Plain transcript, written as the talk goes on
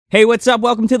Hey, what's up?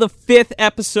 Welcome to the 5th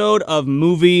episode of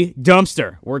Movie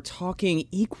Dumpster. We're talking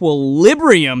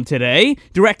Equilibrium today,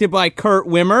 directed by Kurt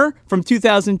Wimmer from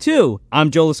 2002.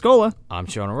 I'm Joe Lascola. I'm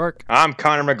Sean O'Rourke. I'm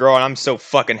Connor McGraw, and I'm so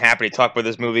fucking happy to talk about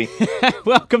this movie.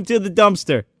 Welcome to the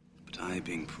dumpster. But I,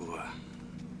 being poor,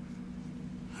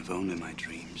 have only my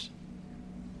dreams.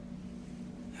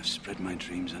 I've spread my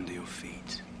dreams under your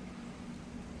feet.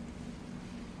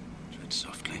 Tread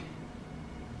softly,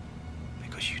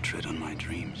 because you tread on my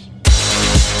dreams.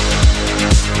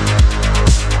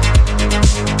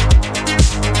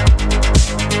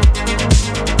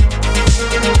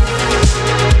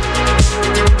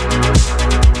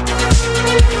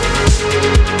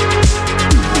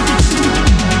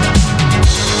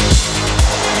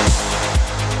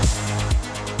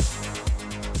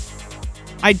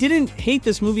 I didn't hate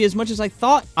this movie as much as I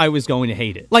thought I was going to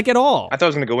hate it. Like, at all. I thought I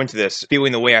was going to go into this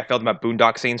feeling the way I felt about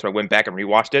Boondock Saints, so I went back and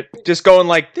rewatched it. Just going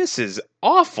like, this is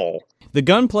awful. The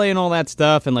gunplay and all that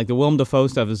stuff and, like, the Willem Dafoe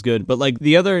stuff is good. But, like,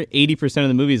 the other 80% of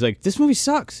the movie is like, this movie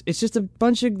sucks. It's just a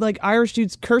bunch of, like, Irish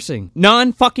dudes cursing.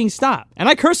 Non-fucking-stop. And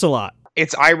I curse a lot.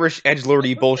 It's Irish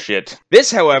edgelordy bullshit.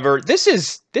 This, however, this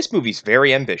movie's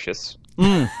very ambitious.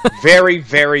 Very,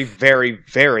 very, very,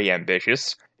 very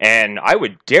ambitious. And I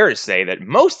would dare to say that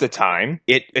most of the time,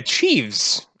 it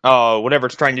achieves whatever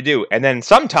it's trying to do. And then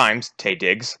sometimes, Taye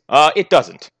Diggs, it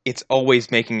doesn't. It's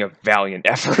always making a valiant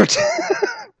effort.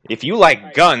 If you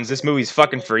like guns, this movie's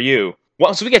fucking for you.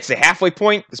 Once we get to the halfway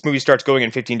point, this movie starts going in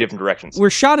 15 different directions. We're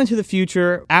shot into the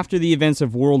future after the events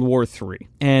of World War III.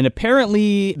 And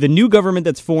apparently, the new government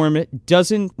that's formed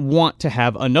doesn't want to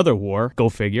have another war. Go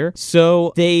figure.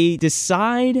 So they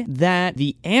decide that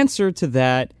the answer to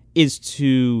that is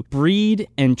to breed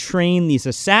and train these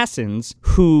assassins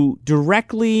who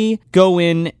directly go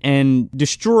in and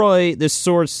destroy the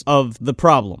source of the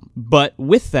problem. But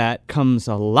with that comes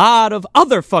a lot of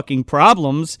other fucking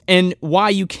problems, and why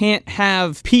you can't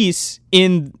have peace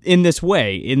in this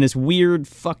way, in this weird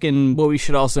fucking... Well, we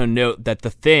should also note that the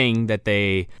thing that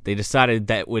they decided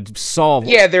that would solve...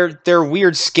 Yeah, their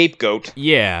weird scapegoat.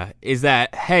 Yeah, is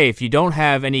that, hey, if you don't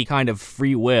have any kind of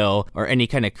free will or any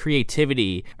kind of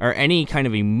creativity or any kind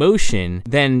of emotion,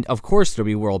 then of course there'll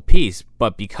be world peace.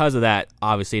 But because of that,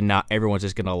 obviously not everyone's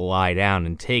just going to lie down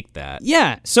and take that.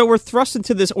 Yeah, so we're thrust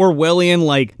into this Orwellian,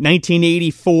 like,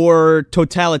 1984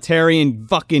 totalitarian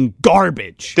fucking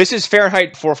garbage. This is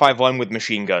Fahrenheit 451 with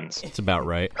machine guns. It's about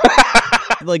right.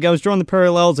 Like, I was drawing the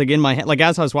parallels, like, in my head. Like,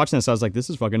 as I was watching this, I was like, this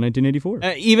is fucking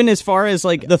 1984. Even as far as,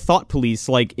 like, the thought police,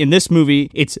 like, in this movie,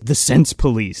 it's the sense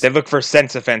police. They look for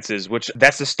sense offenses, which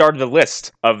that's the start of the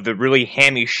list of the really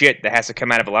hammy shit that has to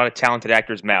come out of a lot of talented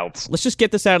actors' mouths. Let's just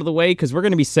get this out of the way, because we're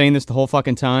going to be saying this the whole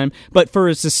fucking time. But for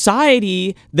a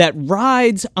society that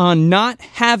rides on not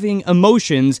having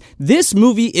emotions, this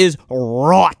movie is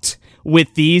wrought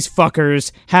with these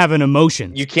fuckers having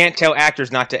emotions. You can't tell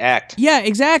actors not to act. Yeah,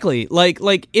 exactly. Like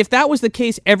if that was the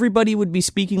case, everybody would be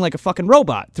speaking like a fucking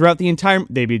robot throughout the entire...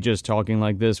 They'd be just talking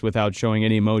like this without showing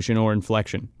any emotion or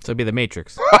inflection. So it'd be The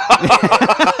Matrix.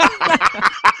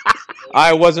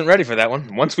 I wasn't ready for that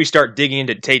one. Once we start digging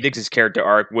into Taye Diggs' character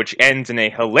arc, which ends in a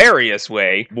hilarious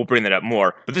way, we'll bring that up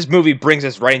more. But this movie brings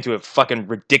us right into a fucking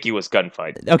ridiculous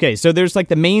gunfight. Okay, so there's like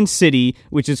the main city,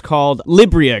 which is called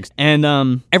Libriex,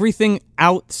 and everything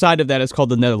outside of that is called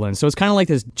the Netherlands. So it's kind of like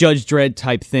this Judge Dredd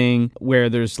type thing, where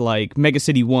there's like Mega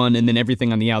City 1, and then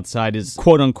everything on the outside is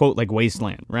quote-unquote like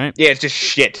wasteland, right? Yeah, it's just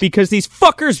shit. Because these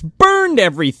fuckers burned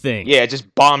everything! Yeah,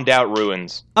 just bombed out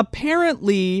ruins.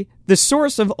 Apparently, the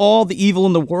source of all the evil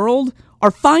in the world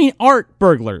are fine art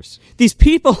burglars. These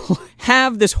people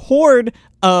have this hoard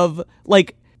of,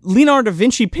 like, Leonardo da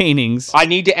Vinci paintings. I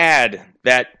need to add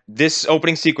that this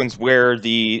opening sequence where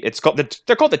they're called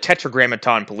the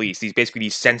Tetragrammaton Police,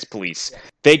 these sense police.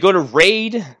 They go to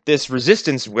raid this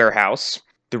resistance warehouse.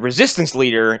 The resistance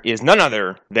leader is none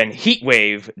other than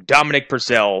Heatwave Dominic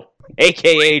Purcell,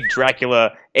 a.k.a.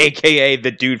 Dracula, a.k.a.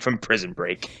 the dude from Prison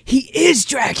Break. He is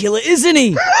Dracula, isn't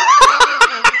he?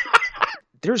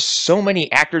 There's so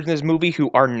many actors in this movie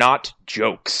who are not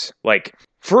jokes. Like,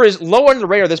 for as low under the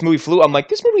radar this movie flew, I'm like,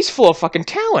 this movie's full of fucking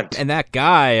talent. And that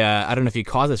guy, I don't know if you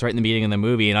caught this right in the beginning of the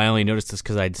movie, and I only noticed this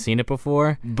because I'd seen it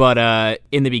before, but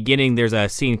in the beginning, there's a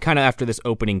scene kind of after this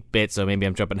opening bit, so maybe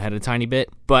I'm jumping ahead a tiny bit,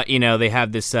 but, you know, they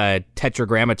have this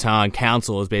Tetragrammaton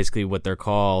Council is basically what they're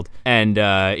called, and,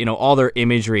 you know, all their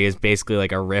imagery is basically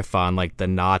like a riff on, like, the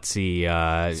Nazi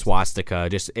swastika,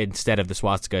 just instead of the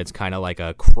swastika, it's kind of like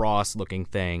a cross-looking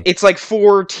thing. It's like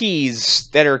four T's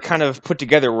that are kind of put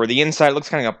together, where the inside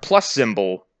looks kind of a plus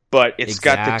symbol, but it's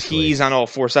got the T's on all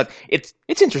four sides. It's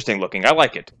interesting looking. I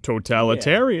like it.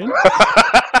 Totalitarian.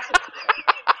 Yeah.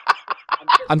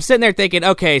 I'm sitting there thinking,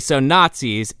 okay, so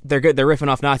Nazis, they're good, they're riffing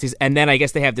off Nazis, and then I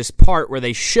guess they have this part where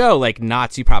they show like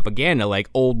Nazi propaganda, like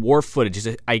old war footage.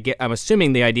 I'm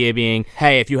assuming the idea being,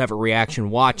 hey, if you have a reaction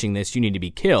watching this, you need to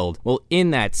be killed. Well,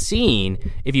 in that scene,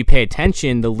 if you pay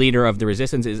attention, the leader of the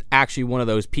resistance is actually one of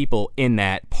those people in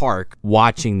that park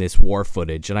watching this war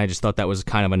footage, and I just thought that was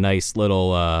kind of a nice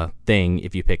little thing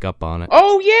if you pick up on it.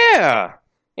 Oh, yeah.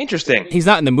 Interesting. He's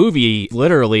not in the movie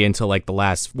literally until like the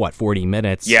last, 40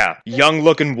 minutes. Yeah,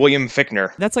 young-looking William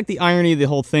Fichtner. That's like the irony of the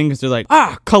whole thing, because they're like,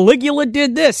 Caligula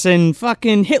did this, and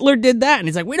fucking Hitler did that, and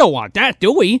he's like, we don't want that,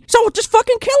 do we? So we'll just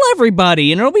fucking kill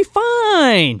everybody, and it'll be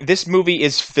fine. This movie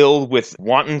is filled with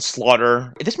wanton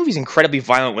slaughter. This movie's incredibly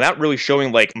violent without really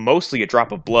showing, like, mostly a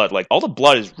drop of blood. Like, all the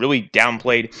blood is really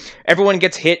downplayed. Everyone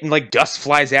gets hit, and, like, dust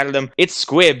flies out of them. It's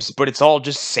squibs, but it's all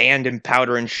just sand and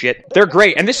powder and shit. They're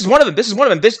great, and this is one of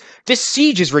them. This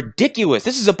siege is ridiculous.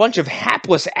 This is a bunch of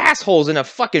hapless assholes in a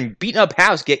fucking beaten-up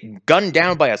house getting gunned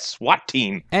down by a SWAT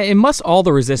team. And must all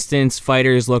the resistance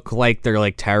fighters look like they're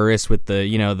like terrorists with the,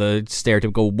 the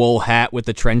stereotypical wool hat with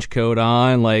the trench coat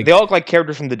on? Like they all look like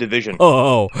characters from The Division.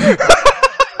 Oh.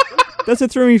 That's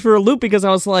what threw me for a loop, because I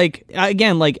was like,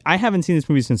 again, like, I haven't seen this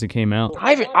movie since it came out.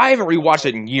 I haven't rewatched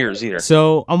it in years either.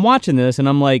 So I'm watching this and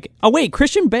I'm like, oh wait,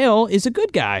 Christian Bale is a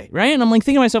good guy, right? And I'm like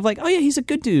thinking to myself, like, oh yeah, he's a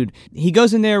good dude. He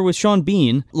goes in there with Sean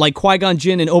Bean, like Qui-Gon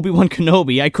Jinn and Obi-Wan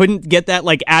Kenobi. I couldn't get that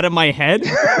like out of my head.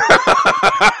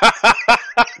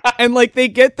 And like they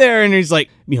get there and he's like,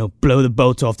 blow the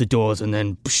bolts off the doors and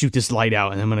then shoot this light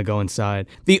out and I'm gonna go inside.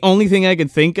 The only thing I could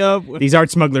think of, these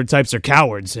art smuggler types are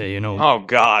cowards, Oh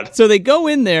God. So they go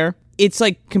in there. It's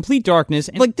like complete darkness.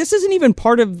 And like this isn't even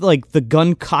part of like the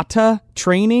gun kata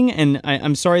training. And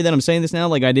I'm sorry that I'm saying this now.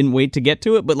 Like I didn't wait to get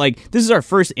to it, but like this is our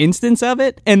first instance of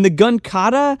it. And the gun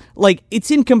kata, like it's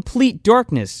in complete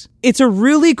darkness. It's a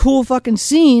really cool fucking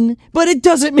scene, but it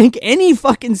doesn't make any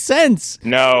fucking sense.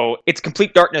 No, it's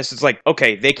complete darkness. It's like,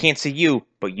 okay, they can't see you,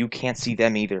 but you can't see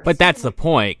them either. But that's the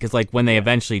point, because like when they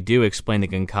eventually do explain the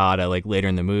Gunkata, like later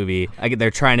in the movie,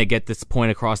 they're trying to get this point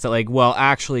across that like, well,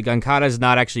 actually, Gunkata is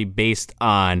not actually based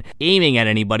on aiming at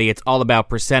anybody. It's all about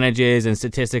percentages and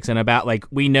statistics and about like,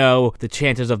 we know the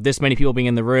chances of this many people being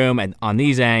in the room and on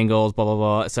these angles, blah, blah,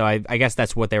 blah. So I guess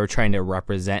that's what they were trying to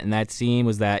represent in that scene,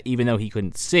 was that even though he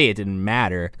couldn't see, it didn't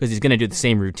matter because he's going to do the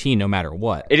same routine no matter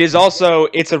what.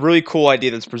 It's a really cool idea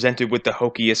that's presented with the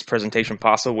hokiest presentation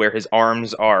possible, where his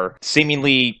arms are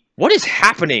seemingly, what is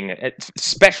happening at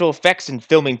special effects and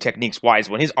filming techniques wise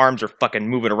when his arms are fucking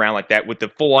moving around like that with the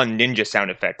full-on ninja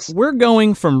sound effects? We're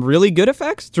going from really good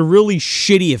effects to really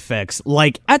shitty effects,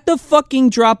 like at the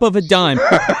fucking drop of a dime.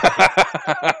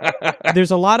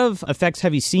 There's a lot of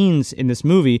effects-heavy scenes in this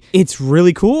movie. It's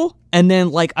really cool. And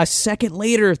then, like, a second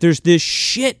later, there's this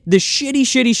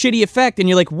shitty effect, and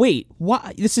you're like, wait,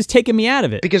 why? This is taking me out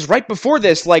of it. Because right before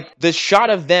this, like, the shot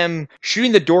of them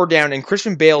shooting the door down and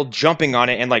Christian Bale jumping on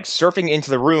it and, like, surfing into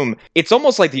the room, it's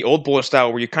almost like the Old Boy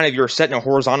style, where you're set in a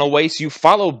horizontal way, so you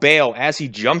follow Bale as he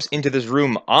jumps into this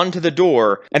room onto the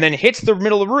door, and then hits the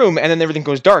middle of the room, and then everything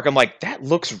goes dark. I'm like, that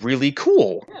looks really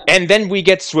cool. And then we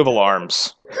get swivel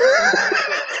arms.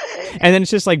 And then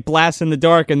it's just like blasts in the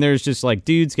dark, and there's just like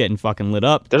dudes getting fucking lit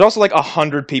up. There's also like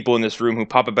 100 people in this room who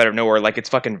pop up out of nowhere like it's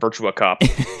fucking Virtua Cop.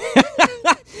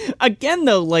 Again,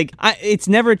 though, like, it's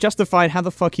never justified how the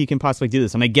fuck he can possibly do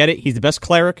this. And I get it. He's the best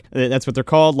cleric. That's what they're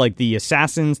called. Like, the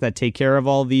assassins that take care of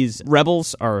all these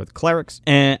rebels are the clerics.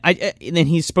 And then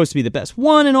he's supposed to be the best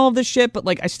one and all of this shit, but,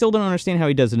 like, I still don't understand how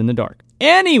he does it in the dark.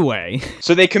 Anyway.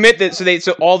 So they commit that,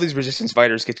 so all these resistance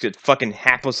fighters get fucking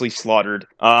haplessly slaughtered.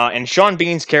 And Sean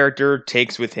Bean's character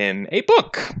takes with him a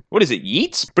book. What is it,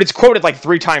 Yeats? But it's quoted like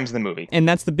 3 times in the movie. And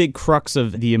that's the big crux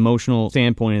of the emotional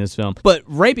standpoint in this film. But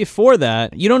right before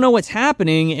that, you don't know what's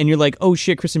happening, and you're like, oh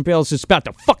shit, Christian Bale's just about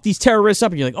to fuck these terrorists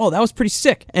up, and you're like, oh, that was pretty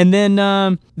sick. And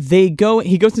then he goes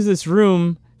into this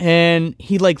room, and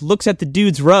he like looks at the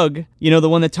dude's rug, the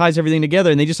one that ties everything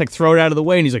together, and they just like throw it out of the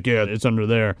way, and he's like, yeah, it's under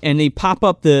there. And they pop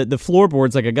up the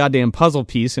floorboards like a goddamn puzzle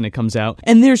piece, and it comes out,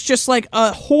 and there's just like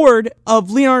a horde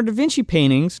of Leonardo da Vinci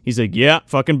paintings. He's like, yeah,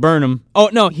 fucking burn them. Oh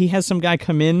no, he has some guy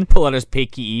come in, pull out his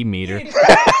PKE meter.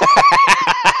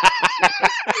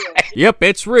 Yep,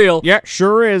 it's real. Yeah,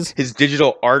 sure is. His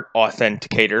digital art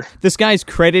authenticator. This guy's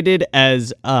credited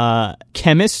as a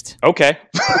chemist. Okay.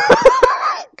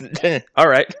 All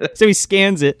right. So he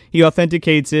scans it, he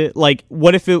authenticates it. Like,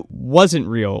 what if it wasn't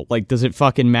real? Like, does it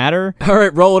fucking matter? All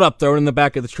right, roll it up, throw it in the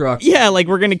back of the truck. Yeah, like,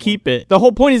 we're gonna keep it. The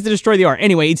whole point is to destroy the art.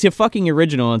 Anyway, it's a fucking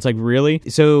original, and it's like, really?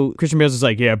 So Christian Bale's is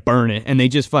like, yeah, burn it. And they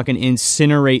just fucking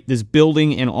incinerate this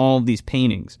building and all of these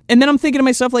paintings. And then I'm thinking to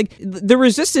myself, like, the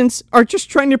Resistance are just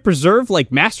trying to preserve,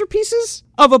 like, masterpieces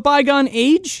of a bygone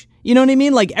age? You know what I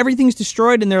mean? Like, everything's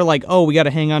destroyed, and they're like, oh, we got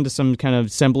to hang on to some kind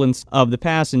of semblance of the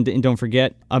past, and don't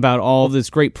forget about all this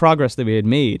great progress that we had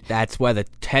made. That's why the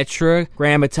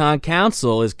Tetragrammaton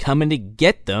Council is coming to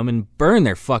get them and burn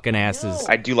their fucking asses.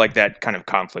 I do like that kind of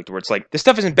conflict where it's like, this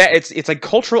stuff isn't bad. It's like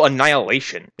cultural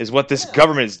annihilation is what this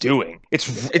government is doing.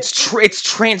 It's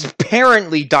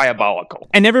transparently diabolical.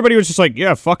 And everybody was just like,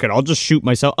 yeah, fuck it, I'll just shoot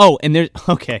myself. Oh, and there's,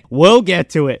 okay, we'll get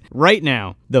to it right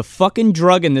now. The fucking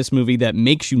drug in this movie that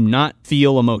makes you not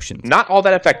feel emotions. Not all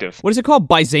that effective. What is it called?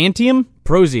 Byzantium?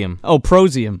 Prosium. Oh,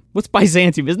 Prosium. What's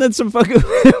Byzantium? Isn't that some fucking...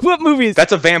 What movie is...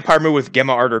 That's a vampire movie with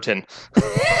Gemma Arterton.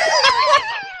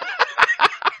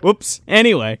 Whoops.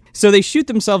 Anyway, so they shoot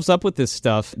themselves up with this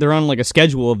stuff. They're on like a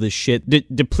schedule of this shit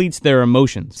that depletes their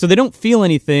emotions. So they don't feel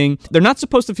anything. They're not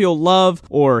supposed to feel love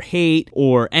or hate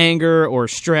or anger or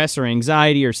stress or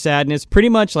anxiety or sadness. Pretty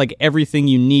much like everything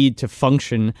you need to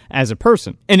function as a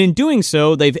person. And in doing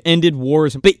so, they've ended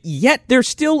wars, but yet they're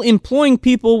still employing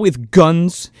people with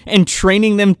guns and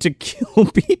training them to kill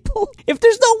people. If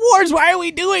there's no wars, why are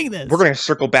we doing this? We're going to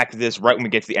circle back to this right when we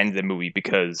get to the end of the movie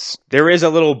because there is a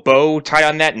little bow tied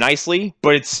on that nicely,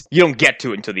 but you don't get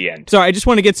to it until the end. Sorry, I just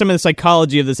want to get some of the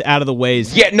psychology of this out of the way.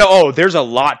 Yeah, no, there's a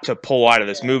lot to pull out of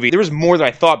this movie. There was more than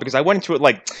I thought because I went into it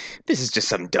like, this is just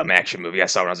some dumb action movie I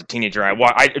saw when I was a teenager.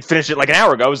 I finished it like an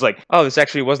hour ago. I was like, oh, this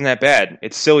actually wasn't that bad.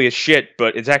 It's silly as shit,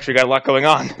 but it's actually got a lot going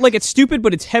on. Like, it's stupid,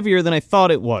 but it's heavier than I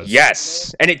thought it was.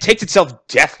 Yes, and it takes itself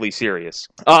deathly serious.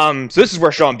 So this is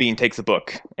where Sean Bean takes the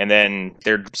book, and then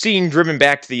they're seen driven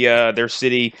back to their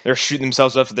city. They're shooting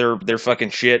themselves up for their fucking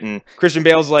shit, and Christian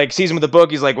Bale's like, sees him with the book.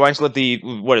 He's like, why don't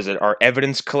you let our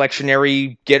evidence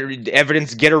collectionary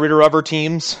getter-rid-of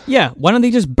teams? Yeah, why don't they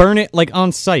just burn it, like,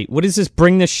 on site? What does this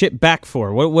bring this shit back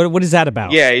for? What is that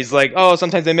about? Yeah, he's like, oh,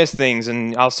 sometimes I miss things,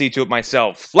 and I'll see to it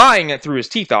myself. Lying it through his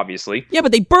teeth, obviously. Yeah,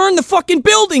 but they burned the fucking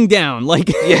building down! Like...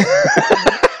 Yeah.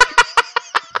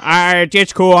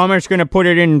 It's cool. I'm just gonna put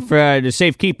it in for the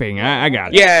safekeeping. I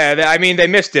got it. Yeah, I mean, they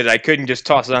missed it. I couldn't just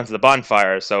toss it onto the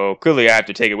bonfire, so clearly I have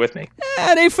to take it with me.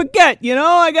 They forget, you know?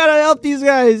 I gotta help these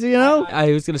guys, you know?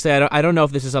 I was gonna say, I don't know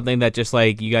if this is something that just,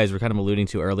 like, you guys were kind of alluding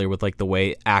to earlier with, like, the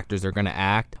way actors are gonna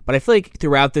act, but I feel like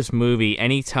throughout this movie,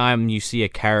 anytime you see a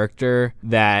character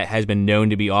that has been known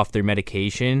to be off their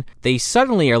medication, they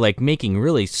suddenly are, like, making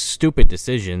really stupid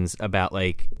decisions about,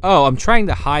 like, oh, I'm trying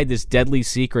to hide this deadly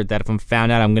secret that if I'm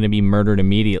found out, I'm going to be murdered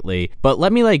immediately. But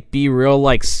let me, like, be real,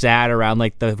 like, sad around,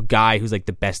 like, the guy who's, like,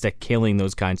 the best at killing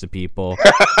those kinds of people.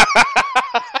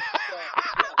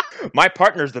 My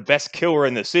partner's the best killer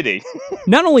in the city.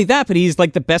 Not only that, but he's,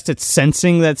 like, the best at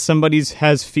sensing that somebody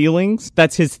has feelings.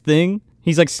 That's his thing.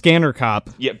 He's like Scanner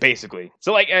Cop. Yeah, basically.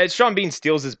 So, like, Sean Bean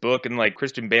steals his book, and, like,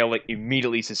 Christian Bale, like,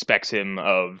 immediately suspects him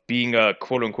of being a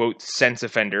quote-unquote sense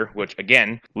offender, which,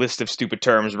 again, list of stupid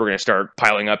terms we're going to start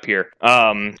piling up here.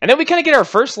 And then we kind of get our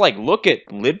first, like, look at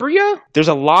Libria. There's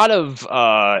a lot of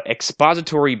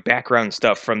expository background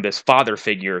stuff from this father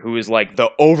figure who is, like, the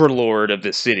overlord of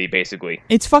the city, basically.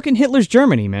 It's fucking Hitler's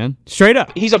Germany, man. Straight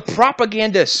up. He's a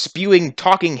propaganda-spewing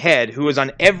talking head who is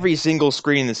on every single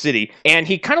screen in the city, and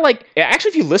he kind of, like...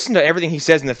 Actually, if you listen to everything he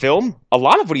says in the film, a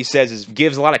lot of what he says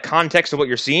gives a lot of context to what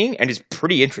you're seeing and is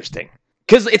pretty interesting.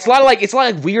 Because it's a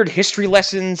lot of weird history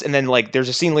lessons, and then like there's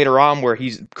a scene later on where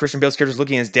Christian Bale's character is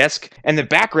looking at his desk, and the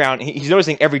background he's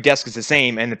noticing every desk is the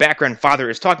same, and the background father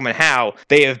is talking about how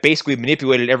they have basically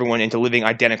manipulated everyone into living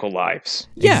identical lives.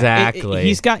 Yeah, exactly.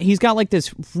 He's got like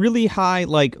this really high,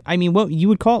 like, I mean, what you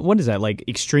would call it, what is that, like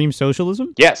extreme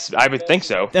socialism? Yes, I would think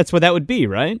so. That's what that would be,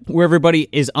 right? Where everybody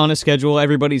is on a schedule,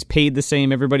 everybody's paid the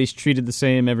same, everybody's treated the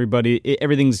same,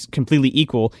 everything's completely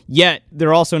equal. Yet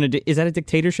they're also is that a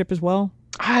dictatorship as well?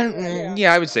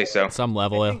 Yeah, I would say so. Some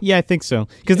level. Yeah, I think so.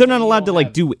 Because they're not allowed to,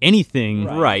 like, do anything.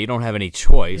 Right, you don't have any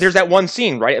choice. There's that one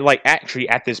scene, right, like, actually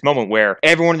at this moment where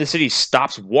everyone in the city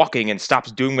stops walking and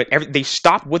stops doing they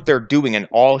stop what they're doing and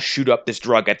all shoot up this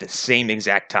drug at the same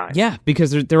exact time. Yeah,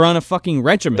 because they're on a fucking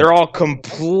regimen. They're all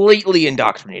completely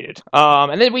indoctrinated.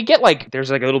 And then we get, like, there's,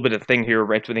 like, a little bit of thing here,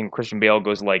 right, when Christian Bale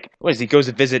goes, like, he goes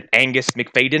to visit Angus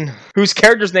McFadden, whose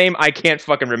character's name I can't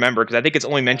fucking remember, because I think it's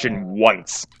only mentioned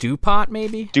once. DuPont, maybe?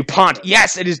 maybe? DuPont.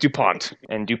 Yes, it is DuPont.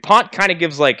 And DuPont kind of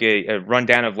gives like a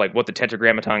rundown of like what the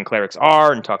Tetragrammaton clerics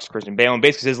are and talks to Christian Bale and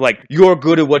basically says like, you're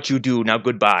good at what you do, now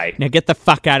goodbye. Now get the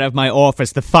fuck out of my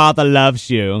office. The father loves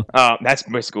you. That's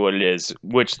basically what it is,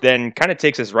 which then kind of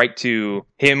takes us right to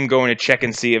him going to check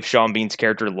and see if Sean Bean's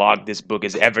character logged this book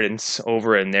as evidence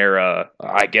over in their,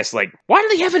 I guess, like, why do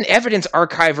they have an evidence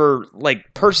archiver,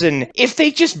 like, person if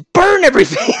they just burn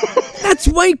everything? That's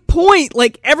my point.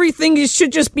 Like, everything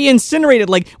should just be incinerated.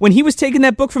 Like, when he was taking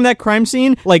that book from that crime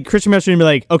scene, like, Christian Bale should be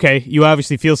like, okay, you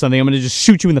obviously feel something. I'm going to just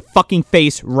shoot you in the fucking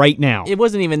face right now. It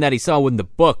wasn't even that he saw in the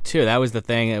book, too. That was the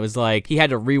thing. It was like, he had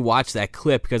to rewatch that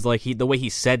clip because, like, the way he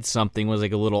said something was,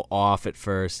 like, a little off at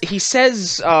first. He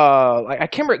says, I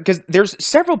can't remember, because there's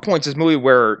several points in this movie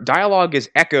where dialogue is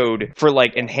echoed for,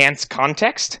 like, enhanced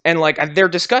context. And, like, they're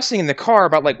discussing in the car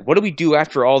about, like, what do we do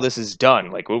after all this is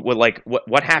done? Like,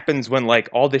 what happens when, like,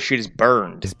 all this shit is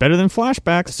burned? It's better than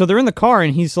flashbacks. So they're in the car,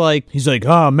 and he's like,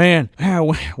 oh, man,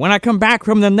 when I come back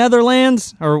from the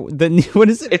Netherlands, or what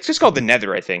is it? It's just called the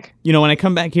Nether, I think. You know, when I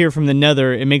come back here from the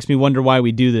Nether, it makes me wonder why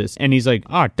we do this. And he's like,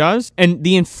 it does? And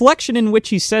the inflection in which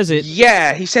he says it...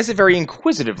 Yeah, he says it very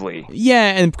inquisitively.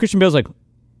 Yeah, and Christian Bale's like,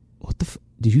 what the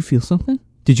did you feel something?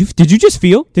 Did you just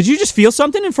feel? Did you just feel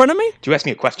something in front of me? Do you ask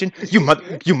me a question? You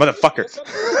motherfucker.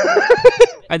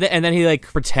 And then he, like,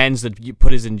 pretends that you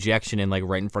put his injection in, like,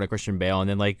 right in front of Christian Bale and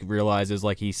then, like, realizes,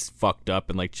 like, he's fucked up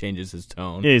and, like, changes his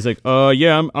tone. Yeah, he's like,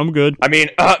 yeah, I'm good. I mean,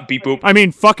 beep boop. I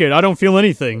mean, fuck it, I don't feel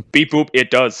anything. Beep boop,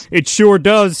 it does. It sure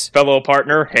does. Fellow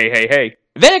partner, hey.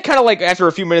 Then it kind of like, after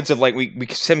a few minutes of like, we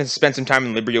spend some time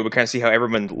in Liberio, we kind of see how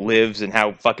everyone lives and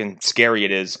how fucking scary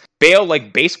it is. Bale,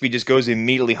 like, basically just goes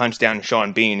immediately hunts down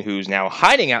Sean Bean, who's now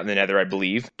hiding out in the Nether, I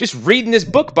believe, just reading this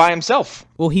book by himself.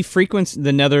 Well, he frequents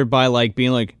the Nether by, like, being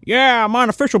like, yeah, I'm on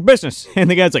official business. And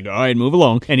the guy's like, all right, move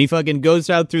along. And he fucking goes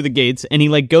out through the gates, and he,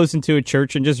 like, goes into a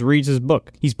church and just reads his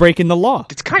book. He's breaking the law.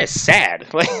 It's kind of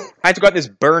sad. Like, I have to go out this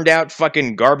burned-out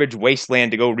fucking garbage wasteland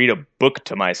to go read a book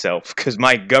to myself, because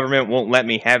my government won't let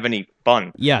me have any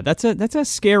fun. Yeah, that's a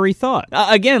scary thought.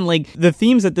 Again, like, the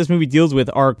themes that this movie deals with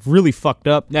are really fucked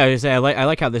up. No, I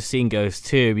like how this scene goes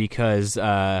too, because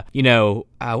what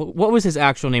was his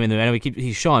actual name in the movie?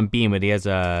 He's Sean Bean, but he has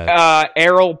a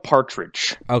Errol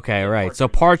Partridge. Okay, right. So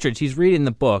Partridge, he's reading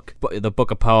the book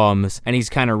of poems, and he's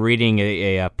kind of reading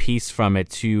a piece from it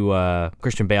to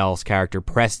Christian Bale's character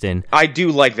Preston. I do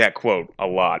like that quote a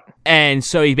lot. And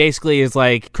so he basically is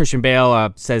like, Christian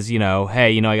Bale says,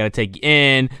 hey, I got to take you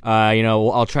in.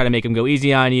 I'll try to make him go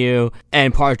easy on you.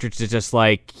 And Partridge is just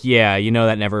like, yeah,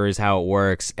 that never is how it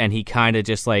works. And he kind of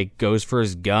just like goes for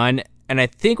his gun. And I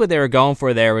think what they were going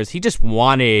for there was he just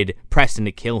wanted Preston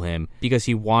to kill him because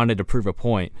he wanted to prove a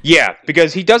point. Yeah,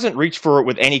 because he doesn't reach for it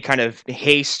with any kind of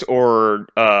haste or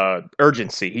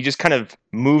urgency. He just kind of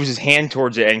moves his hand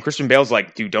towards it, and Christian Bale's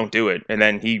like, dude, don't do it. And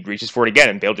then he reaches for it again,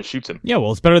 and Bale just shoots him. Yeah,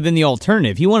 well, it's better than the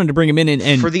alternative. He wanted to bring him in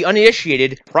and... For the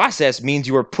uninitiated, process means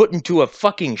you are put into a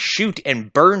fucking chute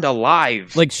and burned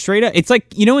alive. Like, straight up. It's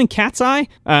like, in Cat's Eye?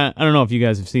 I don't know if you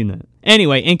guys have seen that.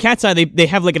 Anyway, in Cat's Eye, they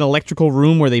have like an electrical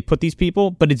room where they put these people,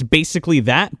 but it's basically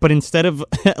that, but instead of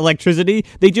electricity,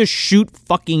 they just shoot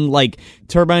fucking like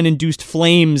turbine-induced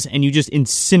flames and you just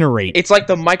incinerate. It's like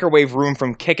the microwave room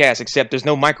from Kick-Ass, except there's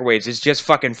no microwaves, it's just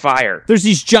fucking fire. There's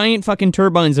these giant fucking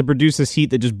turbines that produce this heat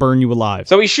that just burn you alive.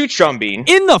 So he shoots Sean Bean.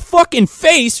 In the fucking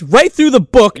face, right through the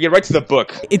book. Yeah, right to the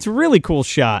book. It's a really cool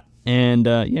shot. And,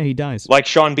 he dies. Like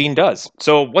Sean Bean does.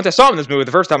 So once I saw him in this movie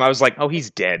the first time, I was like, oh, he's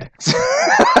dead.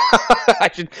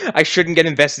 I shouldn't get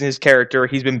invested in his character.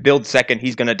 He's been billed second.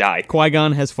 He's gonna die.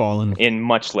 Qui-Gon has fallen. In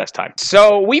much less time.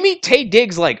 So we meet Taye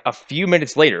Diggs like a few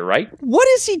minutes later, right? What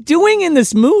is he doing in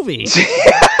this movie?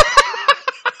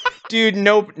 Dude,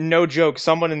 no joke.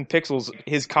 Someone in Pixels,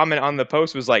 his comment on the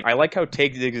post was like, I like how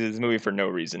Taye Diggs is in this movie for no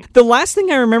reason. The last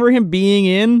thing I remember him being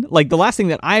in, like the last thing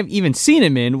that I've even seen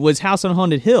him in, was House on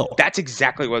Haunted Hill. That's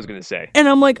exactly what I was going to say. And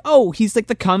I'm like, oh, he's like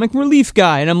the comic relief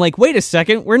guy. And I'm like, wait a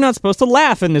second, we're not supposed to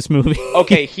laugh in this movie.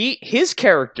 Okay, his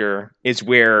character is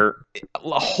where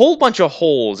a whole bunch of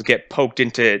holes get poked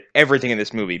into everything in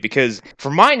this movie. Because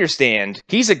from my understand,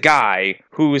 he's a guy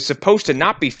who is supposed to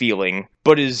not be feeling,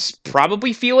 but is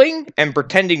probably feeling and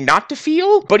pretending not to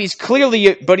feel, but he's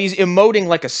emoting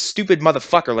like a stupid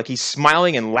motherfucker. Like he's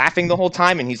smiling and laughing the whole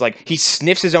time, and he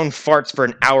sniffs his own farts for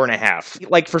an hour and a half.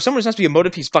 Like for someone who's supposed to be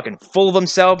emotive, he's fucking full of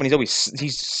himself, and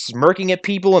he's smirking at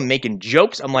people and making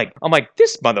jokes. I'm like,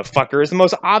 this motherfucker is the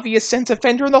most obvious sense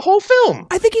offender in the whole film.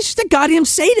 I think he's just a goddamn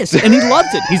sadist. And he loves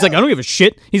it. He's like, I don't give a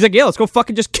shit. He's like, yeah, let's go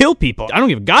fucking just kill people. I don't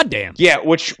give a goddamn. Yeah,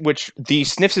 which the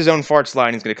sniffs his own farts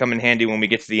line is going to come in handy when we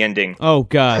get to the ending. Oh,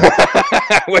 God.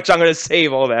 Which I'm going to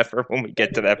save all that for when we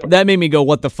get to that part. That made me go,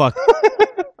 what the fuck?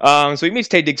 So he meets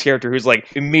Taye Diggs' character, who's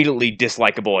like immediately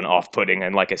dislikable and off-putting,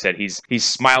 and like I said, he's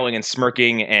smiling and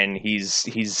smirking, and he's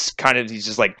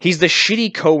just like, he's the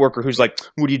shitty coworker who's like,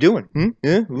 what are you doing?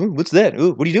 Yeah, what's that?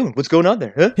 Ooh, what are you doing? What's going on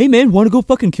there? Huh? Hey man, want to go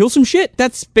fucking kill some shit?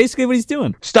 That's basically what he's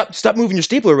doing. Stop moving your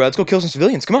stapler around. Let's go kill some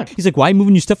civilians. Come on. He's like, why are you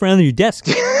moving your stuff around on your desk?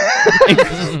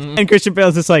 and Christian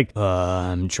Bale's just like,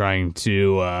 I'm trying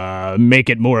to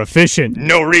make it more efficient.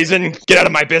 No reason. Get out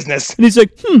of my business. And he's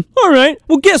like, all right.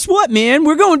 Well, guess what, man?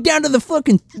 We're going down to the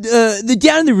fucking,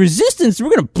 down to the Resistance. We're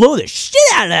going to blow the shit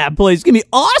out of that place. It's going to be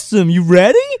awesome. You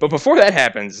ready? But before that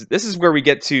happens, this is where we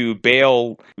get to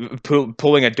Bale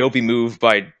pulling a dopey move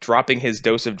by dropping his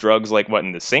dose of drugs, like, what,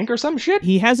 in the sink or some shit?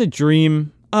 He has a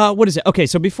dream. What is it? Okay,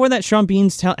 so before that, Sean Bean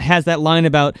has that line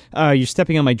about, you're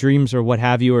stepping on my dreams or what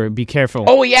have you, or be careful.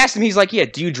 Oh, he asked him, he's like, yeah,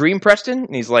 do you dream, Preston?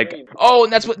 And he's like, oh,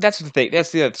 and that's the thing,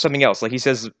 that's something else. Like, he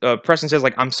says, Preston says,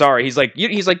 like, I'm sorry. He's like,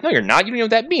 no, you're not. You don't know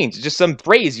what that means. It's just some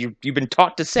phrase you've been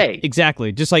taught to say.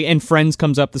 Exactly. Just like, and Friends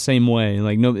comes up the same way.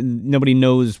 Like, nobody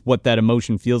knows what that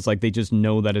emotion feels like. They just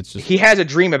know that it's just... He has a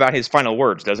dream about his final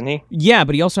words, doesn't he? Yeah,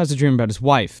 but he also has a dream about his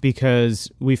wife,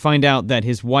 because we find out that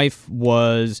his wife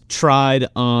was tried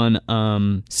on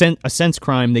a sense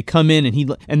crime. They come in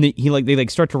and they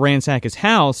start to ransack his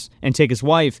house and take his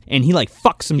wife, and he like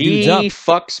fucks some dudes up. He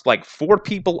fucks like 4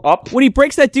 people up. When he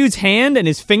breaks that dude's hand and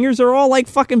his fingers are all like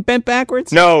fucking bent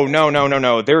backwards. No.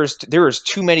 There is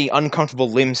too many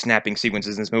uncomfortable limb snapping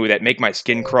sequences in this movie that make my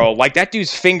skin crawl. Like, that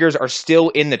dude's fingers are still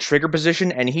in the trigger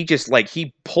position, and he just like,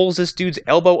 he pulls this dude's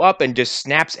elbow up and just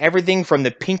snaps everything from the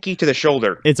pinky to the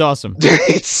shoulder. It's awesome.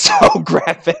 It's so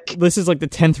graphic. This is like the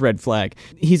 10th red flag.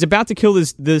 He's about to kill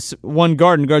this one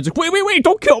guard, and the guard's like, wait,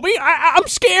 don't kill me. I'm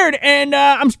scared, and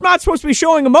I'm not supposed to be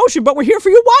showing emotion, but we're here for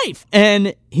your wife.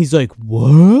 And he's like,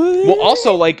 what? Well,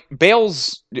 also, like,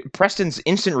 Preston's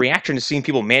instant reaction to seeing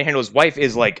people manhandle his wife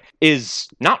is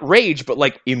not rage, but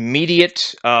like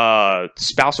immediate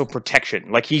spousal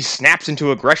protection. Like, he snaps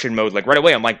into aggression mode, like, right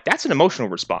away. I'm like, that's an emotional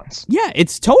response. Yeah,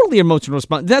 it's totally emotional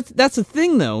response. That's the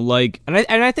thing, though. Like, and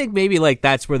I think maybe like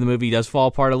that's where the movie does fall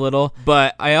apart a little.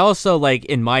 But I also, like,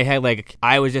 in my head, like,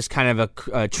 I was just kind of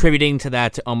attributing to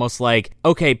that to almost like,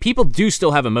 okay, people do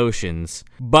still have emotions,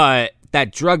 but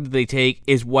that drug that they take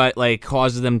is what like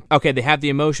causes them, okay, they have the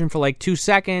emotion for like 2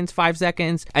 seconds, 5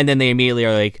 seconds, and then they immediately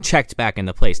are like checked back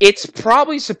into place. It's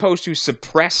probably supposed to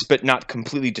suppress but not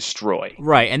completely destroy.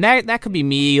 Right, and that could be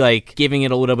me like giving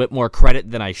it a little bit more credit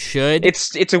than I should.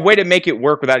 It's a way to make it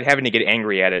work without having to get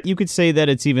angry at it. You could say that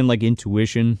it's even like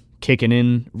intuition kicking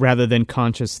in rather than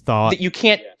conscious thought. You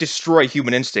can't destroy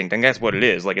human instinct, and that's what it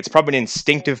is. Like, it's probably an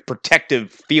instinctive,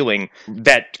 protective feeling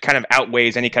that kind of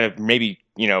outweighs any kind of maybe,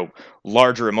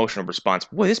 larger emotional response.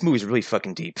 Boy, this movie's really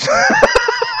fucking deep.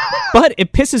 But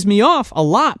it pisses me off a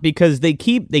lot because they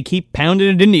keep pounding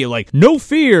it into you like, no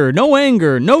fear, no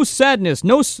anger, no sadness,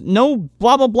 no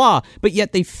blah blah blah. But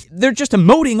yet they're just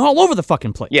emoting all over the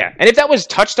fucking place. Yeah, and if that was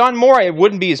touched on more, it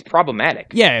wouldn't be as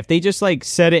problematic. Yeah, if they just like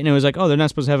said it and it was like, oh, they're not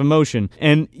supposed to have emotion,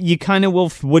 and you kind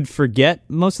of would forget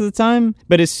most of the time.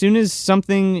 But as soon as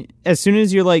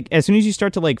you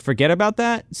start to like forget about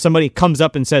that, somebody comes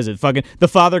up and says it. Fucking the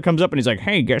father comes up and he's like,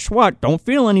 hey, guess what? Don't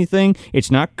feel anything.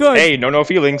 It's not good. Hey, no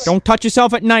feelings. Don't touch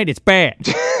yourself at night. It's bad.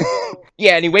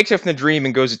 Yeah, and he wakes up from the dream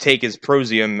and goes to take his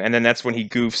Prozium, and then that's when he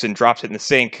goofs and drops it in the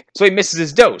sink. So he misses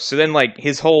his dose. So then, like,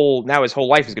 his whole life is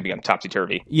going to become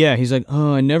topsy-turvy. Yeah, he's like,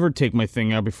 oh, I never take my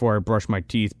thing out before I brush my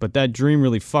teeth, but that dream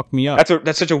really fucked me up.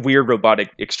 That's such a weird robotic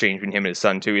exchange between him and his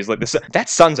son, too. He's like, that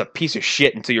son's a piece of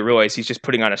shit until you realize he's just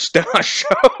putting on a show.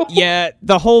 Yeah,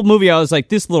 the whole movie, I was like,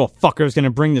 this little fucker's going to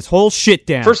bring this whole shit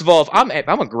down. First of all, if I'm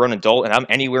a grown adult and I'm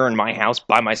anywhere in my house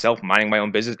by myself, minding my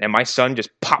own business, and my son just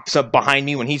pops up behind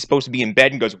me when he's supposed to be in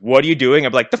bed and goes, what are you doing?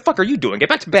 I'm like, the fuck are you doing? Get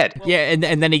back to bed. Yeah, and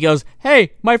then he goes,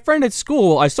 hey, my friend at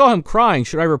school, I saw him crying.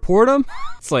 Should I report him?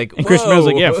 It's like, and Christian Bale's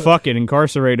like, yeah, fuck it,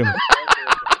 incarcerate him.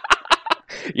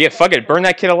 Yeah, fuck it, burn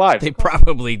that kid alive. They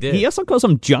probably did. He also calls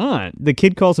him John. The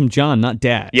kid calls him John, not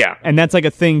Dad. Yeah. And that's like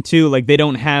a thing too, like they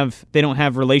don't have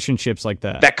relationships like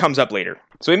that. That comes up later.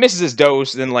 So he misses his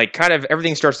dose, then like kind of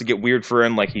everything starts to get weird for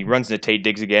him. Like he runs into Taye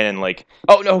Diggs again, and like,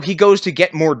 oh no, he goes to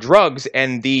get more drugs,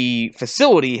 and the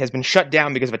facility has been shut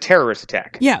down because of a terrorist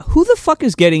attack. Yeah, who the fuck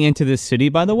is getting into this city,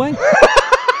 by the way?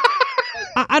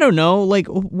 I don't know. Like,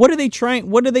 what are they trying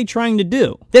to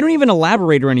do? They don't even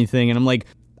elaborate or anything, and I'm like,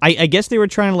 I guess they were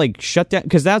trying to like shut down,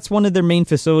 because that's one of their main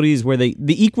facilities where the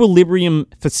Equilibrium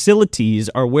facilities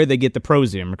are where they get the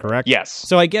Prosium, correct? Yes.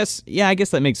 So I guess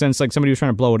that makes sense. Like somebody was trying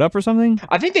to blow it up or something.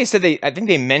 I think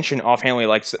they mentioned offhandedly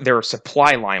like their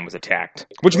supply line was attacked,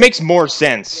 which makes more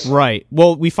sense. Right.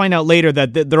 Well, we find out later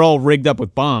that they're all rigged up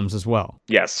with bombs as well.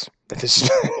 Yes. This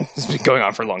has been going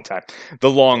on for a long time. The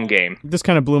long game. This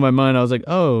kind of blew my mind. I was like,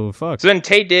 oh, fuck. So then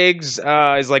Taye Diggs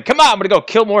is like, come on, I'm going to go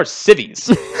kill more civvies.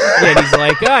 Yeah, and he's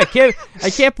like, oh, I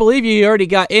can't believe you already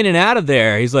got in and out of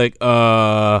there. He's like,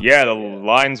 Yeah, the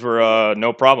lines were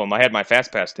no problem. I had my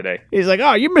fast pass today. He's like,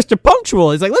 oh, you're Mr.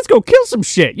 Punctual. He's like, let's go kill some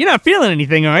shit. You're not feeling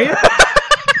anything, are you?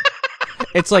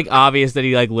 It's like obvious that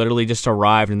he like literally just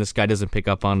arrived and this guy doesn't pick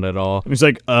up on it at all. He's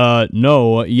like,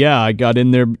 no, yeah, I got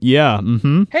in there. Yeah,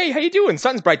 mm-hmm. Hey, how you doing?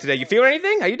 Sun's bright today. You feeling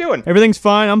anything? How you doing? Everything's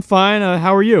fine. I'm fine.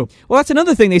 How are you? Well, that's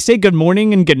another thing. They say good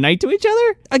morning and good night to each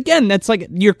other. Again, that's like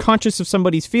you're conscious of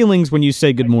somebody's feelings when you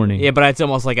say good morning. Yeah, but it's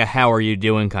almost like a how are you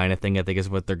doing kind of thing, I think is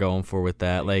what they're going for with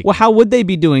that. Like, well, how would they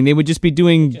be doing? They would just be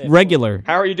doing regular.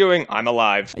 How are you doing? I'm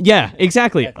alive. Yeah,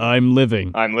 exactly. I'm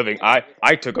living. I'm living.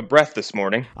 I took a breath this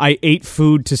morning. I ate food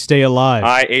to stay alive.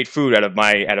 I ate food out of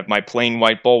my plain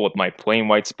white bowl with my plain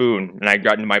white spoon, and I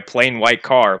got into my plain white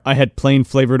car. I had plain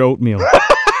flavored oatmeal.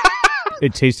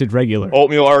 It tasted regular.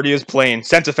 Oatmeal already is plain.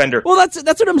 Sense offender. Well, that's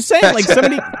what I'm saying. Like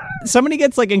somebody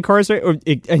gets like incarcerated,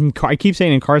 or I keep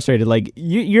saying incarcerated. Like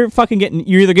you're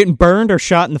either getting burned or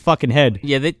shot in the fucking head.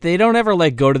 yeah, they don't ever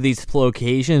like go to these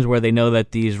locations where they know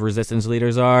that these resistance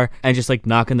leaders are and just like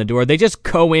knock on the door. They just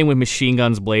go in with machine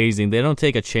guns blazing. They don't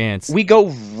take a chance. We go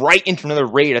right into another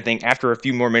raid, I think, after a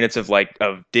few more minutes of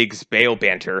Diggs bail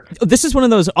banter. This is one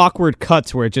of those awkward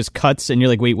cuts where it just cuts and you're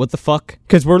like, wait, what the fuck?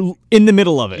 Because we're in the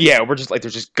middle of it. Yeah, we're just like,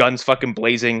 there's just guns fucking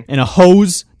blazing. And a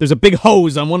hose. There's a big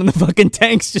hose on one of the fucking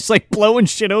tanks just like blowing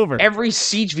shit over. Every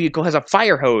siege vehicle has a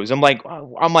fire hose. I'm like,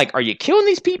 are you killing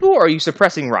these people or are you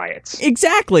suppressing riots?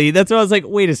 Exactly. That's what I was like,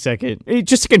 wait a second.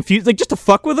 Just to confuse, like just to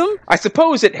fuck with them? I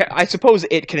suppose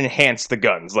it can enhance the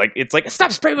guns. Like, it's like,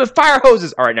 stop spraying with fire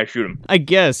hoses. All right, now shoot them. I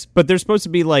guess, but they're supposed to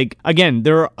be like, again,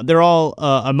 they're all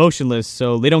emotionless,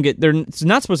 so they're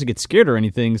not supposed to get scared or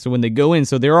anything. So when they go in,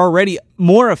 so they're already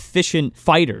more efficient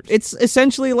fighters. It's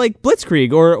essentially like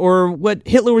Blitzkrieg or what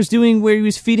Hitler was doing, where he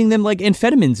was feeding them like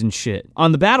amphetamines and shit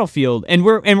on the battlefield, and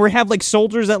we have like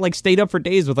soldiers that like stayed up for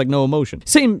days with like no emotion.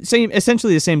 Same,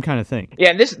 essentially the same kind of thing. Yeah,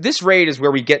 and this raid is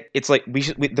where we get. It's like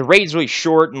the raid's really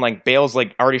short, and like Bale's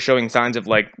like already showing signs of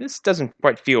like this doesn't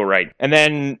quite feel right. And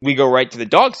then we go right to the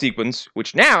dog sequence,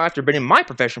 which now, after being in my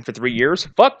profession for 3 years,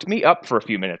 fucked me up for a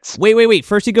few minutes. Wait.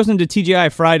 First he goes into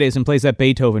TGI Fridays and plays that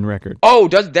Beethoven record. Oh,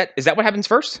 is that what happens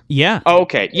first? Yeah. Oh,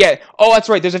 okay. Yeah. Oh, that's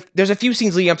right. There's a few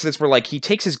scenes leading up to this where like he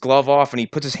takes his glove off and he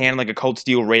puts his hand on like a cold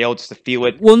steel rail just to feel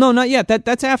it. Well, no, not yet.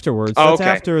 That's afterwards. Oh, that's okay.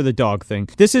 after the dog thing.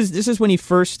 This is when he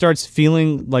first starts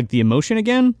feeling like the emotion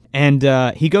again, and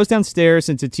he goes downstairs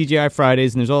into TGI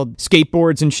Fridays, and there's all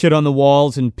skateboards and shit on the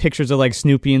walls and pictures of like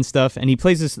Snoopy and stuff, and he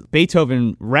plays this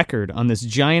Beethoven record on this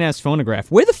giant ass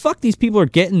phonograph. Where the fuck these people are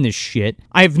getting this shit?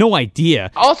 I have no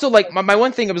idea. Also, like my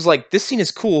one thing, it was like this scene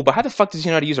is cool, but how the fuck does he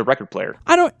know how to use a record player?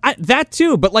 That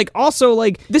too, but like also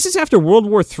like this is after World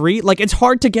War III. Like it's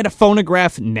hard to get a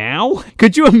phonograph now.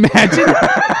 Could you imagine?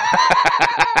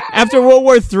 After World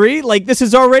War III, like this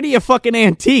is already a fucking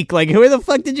antique. Like where the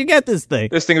fuck did you get this thing?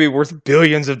 This thing would be worth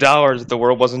billions of dollars if the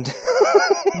world wasn't.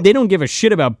 They don't give a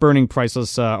shit about burning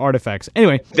priceless artifacts.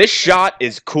 Anyway, this shot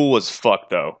is cool as fuck,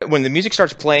 though. When the music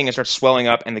starts playing and starts swelling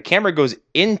up, and the camera goes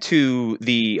into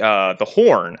the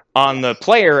horn on the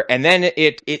player, and then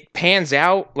it pans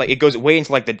out, like it goes way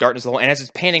into like the darkness of the hole, and as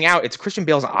it's panning out, it's Christian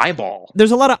Bale's eyeball.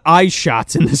 There's a lot of eye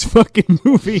shots in this fucking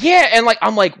movie. Yeah, and like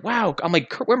I'm like, wow,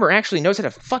 Kurt Wimmer actually knows how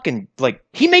to fucking like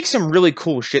he makes some really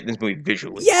cool shit in this movie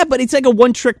visually. Yeah, but it's like a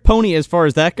one-trick pony as far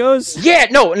as that goes. Yeah,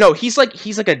 no, he's like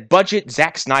a budget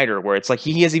Zack Snyder, where it's like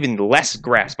he has even less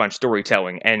grasp on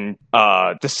storytelling and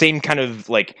the same kind of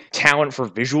like talent for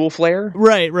visual flair.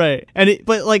 Right.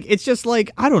 But like it's just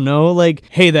like I don't know, like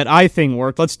hey, that eye thing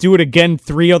worked. Let's do it again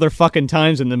 3 other fucking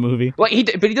times in the movie. Like he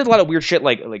did a lot of weird shit,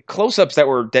 like close-ups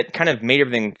that kind of made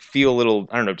everything feel a little,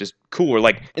 I don't know, just cooler.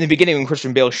 Like in the beginning when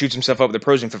Christian Bale shoots himself up with the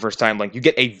Prosium for the first time, like you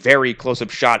get a very close-up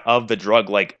shot of the drug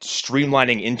like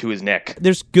streamlining into his neck.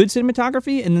 There's good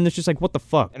cinematography, and then there's just like what the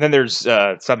fuck. And then there's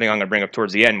something I'm gonna bring up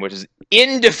towards the end, which is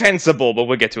indefensible, but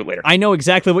we'll get to it later. I know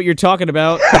exactly what you're talking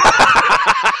about.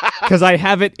 because I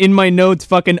have it in my notes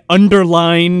fucking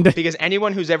underlined. Because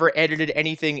anyone who's ever edited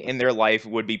anything in their life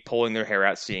would be pulling their hair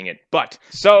out seeing it. But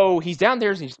so he's down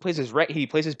there and he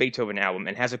plays his Beethoven album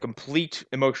and has a complete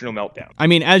emotional meltdown. I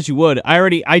mean, as you would.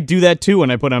 I do that too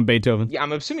when I put on Beethoven. Yeah,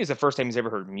 I'm assuming it's the first time he's ever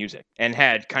heard music and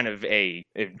had kind of a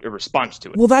response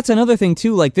to it. Well, that's another thing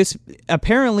too. Like this,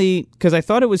 apparently, because I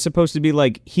thought it was supposed to be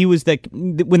like he was that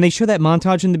when they show that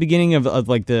montage in the beginning of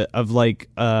what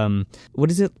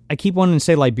is it? I keep wanting to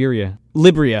say Libria.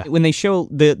 When they show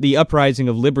the uprising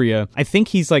of Libria, I think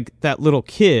he's like that little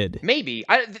kid. Maybe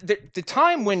the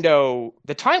time window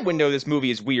of this movie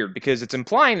is weird because it's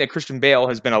implying that Christian Bale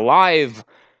has been alive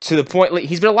to the point, like,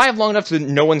 he's been alive long enough so that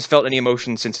no one's felt any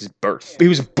emotion since his birth. He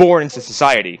was born into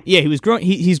society. Yeah,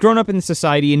 he's grown up in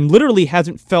society and literally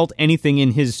hasn't felt anything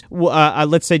in his,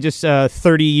 let's say, just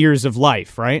 30 years of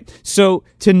life, right? So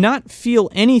to not feel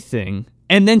anything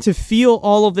and then to feel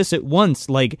all of this at once,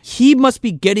 like, he must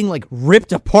be getting, like,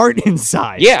 ripped apart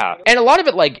inside. Yeah, and a lot of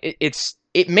it, like,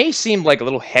 it may seem like a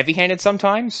little heavy-handed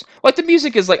sometimes. Like, the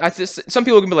music is like, some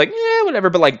people can be like,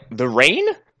 whatever, but like, the rain?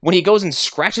 When he goes and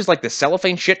scratches, like, the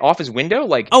cellophane shit off his window,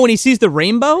 like... Oh, when he sees the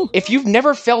rainbow? If you've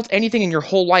never felt anything in your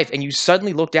whole life and you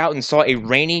suddenly looked out and saw a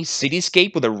rainy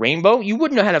cityscape with a rainbow, you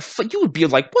wouldn't know how to... you would be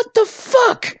like, what the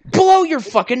fuck? Blow your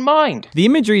fucking mind. The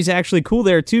imagery is actually cool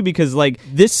there, too, because, like,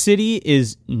 this city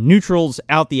is neutrals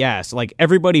out the ass. Like,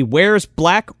 everybody wears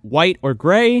black, white, or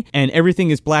gray, and everything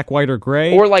is black, white, or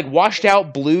gray. Or, like, washed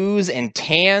out blues and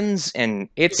tans, and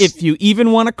it's... If you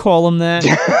even want to call them that...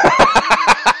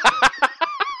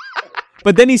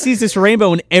 But then he sees this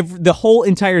rainbow, and the whole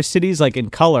entire city's like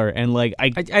in color, and like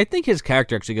I think his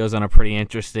character actually goes on a pretty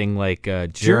interesting like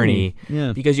journey,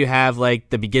 yeah. Because you have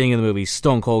like the beginning of the movie,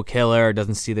 Stone Cold Killer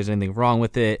doesn't see there's anything wrong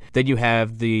with it. Then you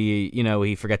have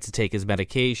he forgets to take his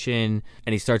medication,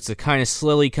 and he starts to kind of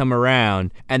slowly come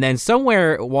around, and then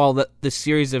somewhere while the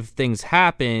series of things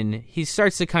happen, he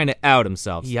starts to kind of out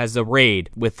himself. He has a raid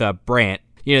with Brandt.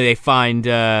 They find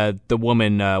the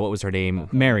woman, what was her name?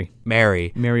 Mary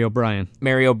O'Brien.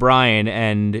 Mary O'Brien,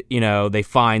 and, they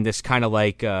find this kind of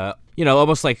like,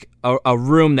 almost like a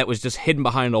room that was just hidden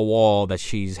behind a wall that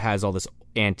she has all this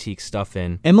antique stuff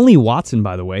in. Emily Watson,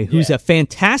 by the way, who's a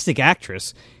fantastic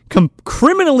actress,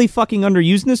 criminally fucking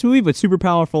underused in this movie, but super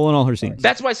powerful in all her scenes.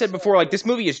 That's why I said before, like, this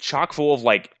movie is chock full of,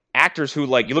 like, actors who,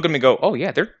 like, you look at them and go, oh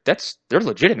yeah, they're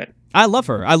legitimate. I love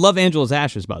her. I love Angela's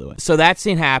Ashes, by the way. So that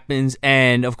scene happens,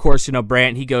 and of course,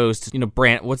 Brandt, he goes to,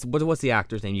 Brandt, what's the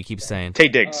actor's name you keep saying? Taye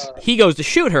Diggs. He goes to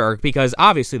shoot her because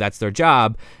obviously that's their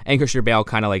job, and Christian Bale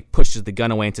kind of like pushes the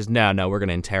gun away and says, no, we're going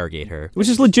to interrogate her. Which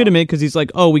is legitimate because he's like,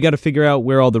 oh, we got to figure out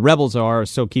where all the rebels are,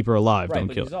 so keep her alive, don't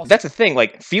kill her. That's the thing,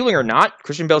 like, feeling or not,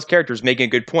 Christian Bale's character is making a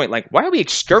good point. Like, why are we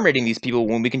exterminating these people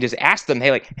when we can just ask them,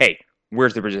 hey,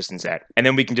 where's the resistance at? And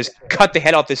then we can just cut the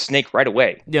head off this snake right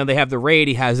away. They have the raid,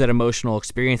 he has that emotional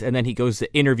experience, and then he goes to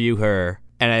interview her.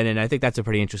 And I think that's a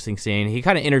pretty interesting scene. He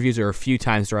kind of interviews her a few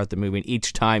times throughout the movie, and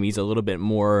each time he's a little bit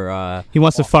more... he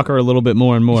wants to fuck her a little bit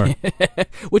more and more.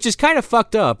 Which is kind of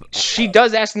fucked up. She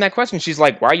does ask him that question. She's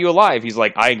like, why are you alive? He's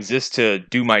like, I exist to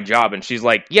do my job. And she's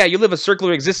like, yeah, you live a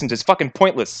circular existence. It's fucking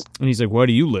pointless. And he's like, why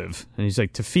do you live? And he's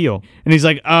like, to feel. And he's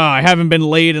like, I haven't been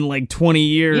laid in like 20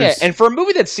 years. Yeah, and for a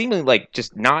movie that's seemingly like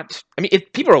just not... I mean,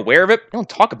 if people are aware of it, they don't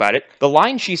talk about it. The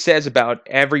line she says about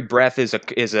every breath is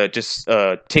just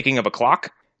a ticking of a clock.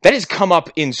 That has come up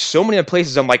in so many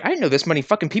places. I'm like, I didn't know this many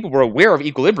fucking people were aware of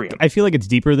equilibrium. I feel like it's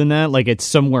deeper than that. Like it's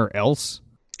somewhere else.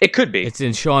 It could be. It's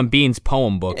in Sean Bean's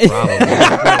poem book, probably.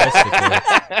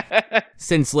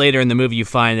 Since later in the movie you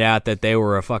find out that they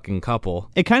were a fucking couple.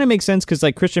 It kind of makes sense because,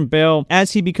 like, Christian Bale,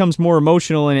 as he becomes more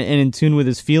emotional and in tune with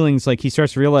his feelings, like, he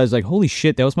starts to realize, like, holy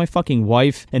shit, that was my fucking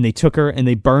wife, and they took her and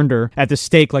they burned her at the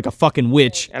stake like a fucking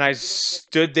witch. And I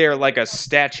stood there like a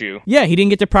statue. Yeah, he didn't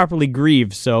get to properly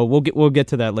grieve, so we'll get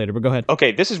to that later, but go ahead.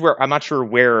 Okay, this is where I'm not sure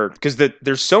where, because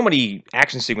there's so many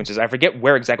action sequences, I forget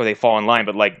where exactly they fall in line,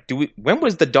 but, like, when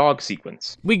was the dog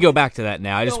sequence? We go back to that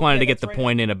now. I just wanted to get the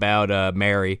point in about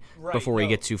Mary before we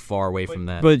get too far away from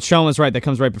that. But Sean was right. That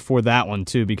comes right before that one,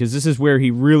 too, because this is where he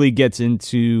really gets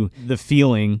into the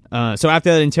feeling. So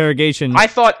after that interrogation... I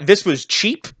thought this was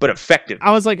cheap, but effective.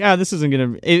 I was like, this isn't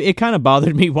going to... It kind of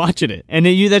bothered me watching it. And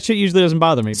that shit usually doesn't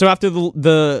bother me. So after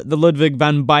the Ludwig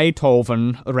van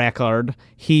Beethoven record,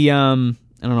 he...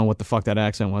 I don't know what the fuck that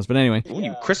accent was, but anyway.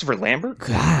 Ooh, Christopher Lambert?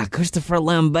 Christopher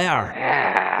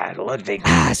Lambert. Ludwig.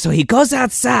 So he goes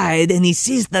outside and he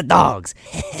sees the dogs.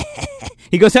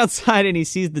 He goes outside and he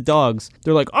sees the dogs.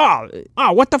 They're like, oh,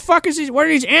 what the fuck is these? What are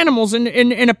these animals in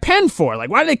a pen for? Like,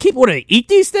 why do they what do they eat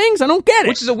these things? I don't get it.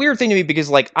 Which is a weird thing to me because,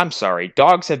 like, I'm sorry,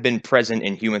 dogs have been present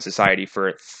in human society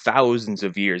for thousands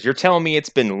of years. You're telling me it's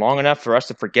been long enough for us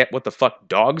to forget what the fuck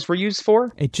dogs were used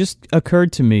for? It just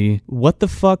occurred to me, what the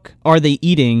fuck are they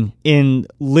eating in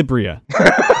Libria?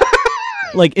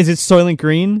 Like, is it Soylent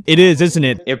Green? It is, isn't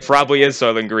it? It probably is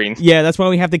Soylent Green. Yeah, that's why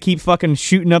we have to keep fucking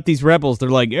shooting up these rebels. They're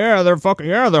like,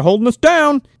 they're holding us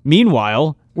down.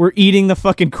 Meanwhile, we're eating the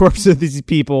fucking corpse of these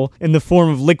people in the form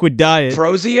of liquid diet.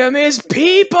 Prosium is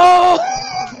people!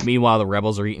 Meanwhile, the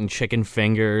rebels are eating chicken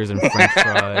fingers and french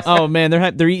fries. Oh, man,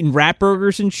 they're eating rat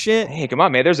burgers and shit. Hey, come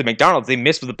on, man. There's a McDonald's they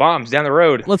missed with the bombs down the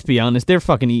road. Let's be honest, they're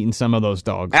fucking eating some of those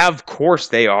dogs. Of course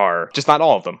they are. Just not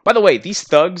all of them. By the way, these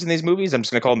thugs in these movies, I'm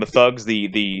just going to call them the thugs,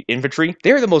 the infantry,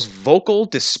 they're the most vocal,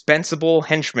 dispensable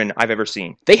henchmen I've ever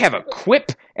seen. They have a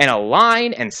quip and a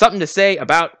line and something to say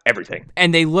about everything.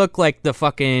 And they look like the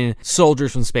fucking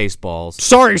soldiers from Spaceballs.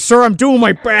 Sorry, sir, I'm doing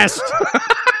my best.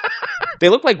 They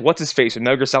look like what's-his-face from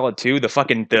Metal Gear Solid 2, the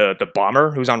fucking, the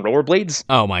bomber who's on rollerblades.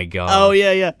 Oh my god. Oh,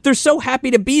 yeah. They're so happy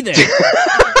to be there.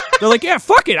 They're like, yeah,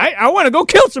 fuck it. I want to go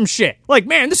kill some shit. Like,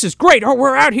 man, this is great. Oh,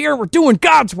 we're out here. We're doing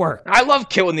God's work. I love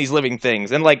killing these living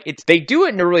things. And, like, they do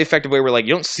it in a really effective way where, like,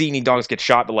 you don't see any dogs get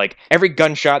shot, but, like, every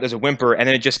gunshot, there's a whimper, and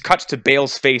then it just cuts to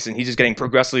Bale's face, and he's just getting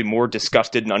progressively more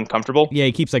disgusted and uncomfortable. Yeah,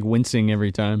 he keeps, like, wincing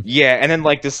every time. Yeah, and then,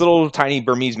 like, this little tiny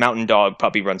Burmese mountain dog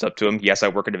puppy runs up to him. Yes, I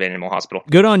work at an animal hospital.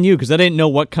 Good on you, because I didn't know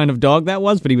what kind of dog that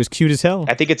was, but he was cute as hell.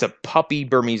 I think it's a puppy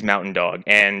Burmese mountain dog,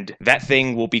 and that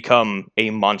thing will become a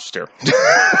monster.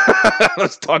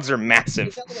 Those dogs are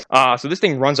massive. So this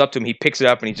thing runs up to him, he picks it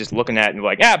up, and he's just looking at it, and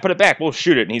like, put it back, we'll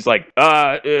shoot it. And he's like,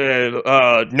 no,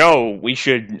 we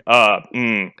should,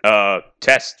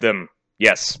 test them.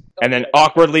 Yes. And then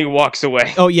awkwardly walks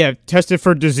away. Oh, yeah, test it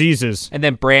for diseases. And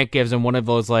then Brandt gives him one of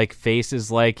those, like,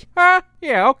 faces like,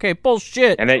 yeah, okay,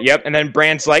 bullshit. And then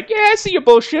Brandt's like, yeah, I see your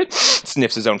bullshit.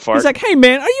 Sniffs his own fart. He's like, hey,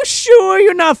 man, are you sure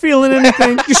you're not feeling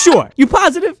anything? You sure? You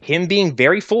positive? Him being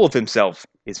very full of himself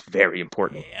is very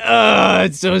important.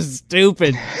 It's so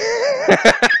stupid.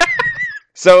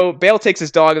 So Bale takes his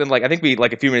dog, and then, like, I think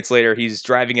a few minutes later, he's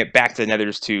driving it back to the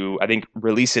Nethers to, I think,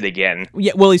 release it again.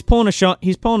 Yeah, well, he's pulling a Sean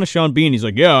Bean. He's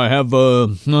like, yeah, I have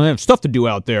stuff to do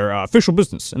out there, official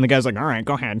business. And the guy's like, all right,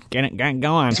 go ahead,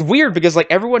 go on. It's weird because, like,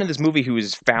 everyone in this movie who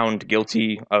is found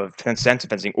guilty of sense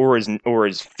fencing or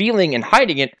is feeling and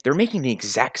hiding it, they're making the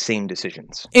exact same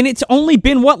decisions. And it's only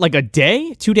been what, like a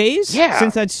day, 2 days? Yeah.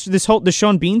 Since the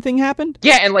Sean Bean thing happened?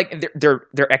 Yeah, and like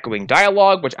they're echoing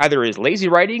dialogue, which either is lazy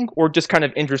writing or just kind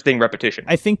of interesting repetition.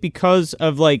 I think because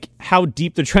of like how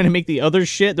deep they're trying to make the other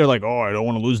shit, they're like, oh, I don't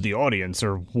want to lose the audience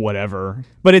or whatever.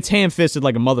 But it's ham-fisted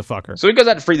like a motherfucker. So he goes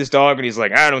out to free this dog, and he's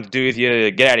like, I don't know what to do with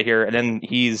you, get out of here. And then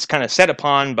he's kind of set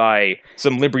upon by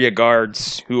some Libria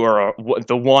guards who are,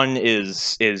 the one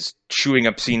is chewing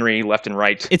up scenery left and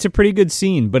right. It's a pretty good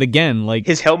scene, but again, like,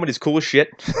 his helmet is cool as shit.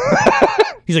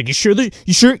 He's like, you sure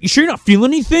you're not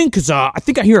feeling anything? Because I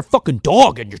think I hear a fucking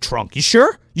dog in your trunk. You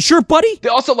sure? You sure, buddy? They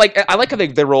also, like, I like how they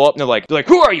roll up and they're like,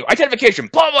 who are you? Identification,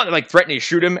 blah, blah, and like threatening to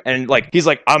shoot him. And like, he's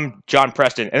like, I'm John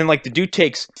Preston. And then like the dude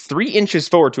takes 3 inches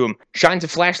forward to him, shines a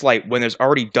flashlight when there's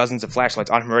already dozens of flashlights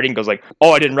on him already, and goes like,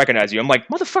 oh, I didn't recognize you. I'm like,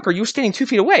 motherfucker, you were standing 2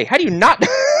 feet away. How do you not?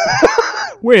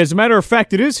 Wait, as a matter of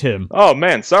fact, it is him. Oh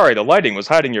man, sorry, the lighting was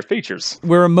hiding your features.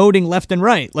 We're emoting left and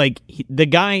right. Like, the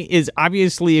guy is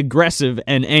obviously aggressive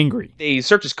and angry. They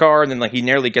search his car, and then like he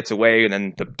nearly gets away, and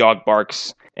then the dog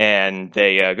barks, and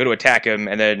they go to attack him,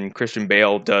 and then Christian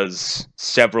Bale does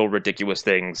several ridiculous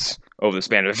things over the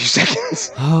span of a few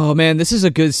seconds. Oh man, this is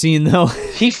a good scene though.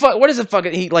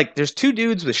 There's 2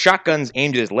 dudes with shotguns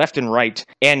aimed at his left and right,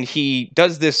 and he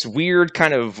does this weird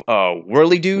kind of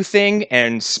whirly-do thing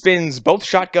and spins both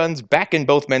shotguns back in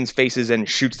both men's faces and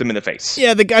shoots them in the face.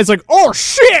 Yeah, the guy's like, oh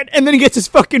shit, and then he gets his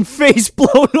fucking face blown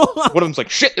off. One of them's like,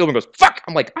 shit, the other one goes, fuck.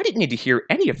 I'm like, I didn't need to hear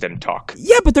any of them talk.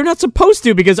 Yeah, but they're not supposed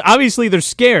to, because obviously they're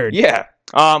scared. Yeah.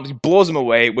 He blows them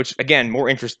away, which, again, more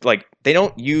interest, like, they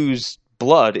don't use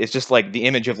blood. It's just like the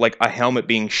image of like a helmet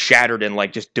being shattered and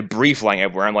like just debris flying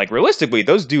everywhere. I'm like, realistically,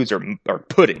 those dudes are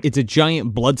pudding. It's a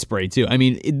giant blood spray too. I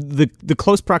mean, the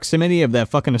close proximity of that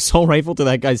fucking assault rifle to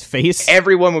that guy's face.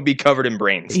 Everyone would be covered in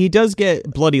brains. He does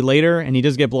get bloody later, and he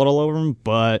does get blood all over him,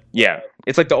 but yeah.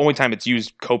 It's like the only time it's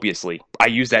used copiously. I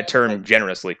use that term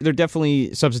generously. They're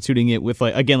definitely substituting it with,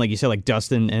 like, again, like you said, like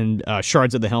dust and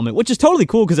shards of the helmet, which is totally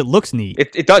cool because it looks neat.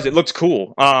 It does. It looks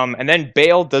cool. And then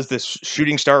Bale does this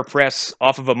shooting star press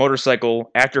off of a motorcycle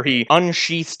after he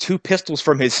unsheaths 2 pistols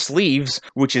from his sleeves,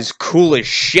 which is cool as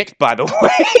shit, by the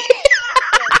way.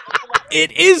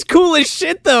 It is cool as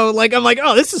shit, though. Like, I'm like,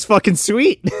 oh, this is fucking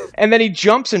sweet. And then he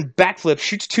jumps and backflips,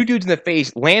 shoots 2 dudes in the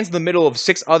face, lands in the middle of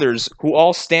 6 others who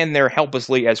all stand there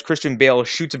helplessly as Christian Bale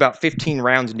shoots about 15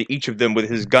 rounds into each of them with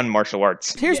his gun martial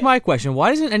arts. Here's my question. Why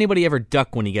doesn't anybody ever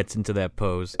duck when he gets into that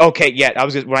pose? Okay, yeah,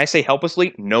 when I say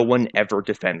helplessly, no one ever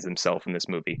defends himself in this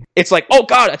movie. It's like, oh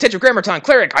god, a Tetragrammaton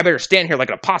cleric, I better stand here like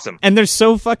an opossum. And they're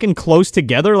so fucking close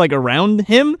together, like, around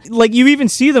him. Like, you even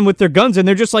see them with their guns, and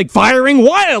they're just, like, firing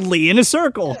wildly in a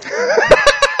circle.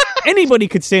 Anybody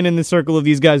could stand in the circle of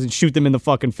these guys and shoot them in the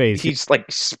fucking face. He's like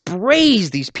sprays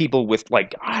these people with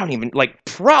like, I don't even, like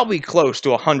probably close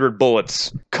to 100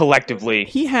 bullets collectively.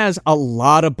 He has a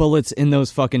lot of bullets in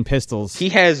those fucking pistols. He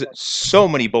has so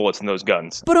many bullets in those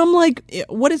guns. But I'm like,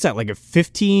 what is that, like a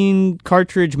 15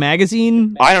 cartridge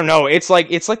magazine? I don't know. It's like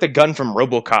the gun from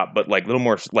RoboCop, but like a little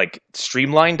more like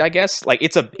streamlined, I guess. Like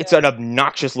it's an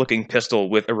obnoxious looking pistol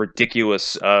with a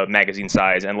ridiculous magazine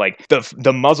size, and like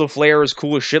the muzzle flare is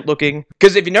cool as shit looking.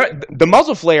 Because if you know, the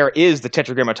muzzle flare is the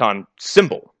Tetragrammaton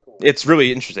symbol. It's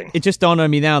really interesting. It just dawned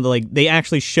on me now that like they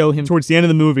actually show him towards the end of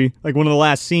the movie, like one of the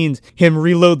last scenes, him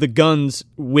reload the guns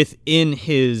within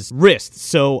his wrist.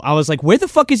 So I was like, where the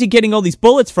fuck is he getting all these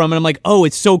bullets from? And I'm like, oh,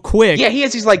 it's so quick. Yeah, he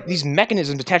has these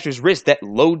mechanisms attached to his wrist that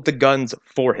load the guns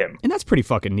for him. And that's pretty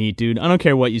fucking neat, dude. I don't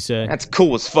care what you say. That's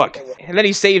cool as fuck. And then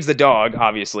he saves the dog,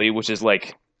 obviously, which is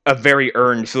like a very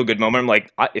earned feel-good moment. I'm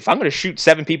like, if I'm going to shoot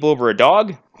 7 people over a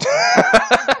dog...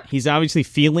 He's obviously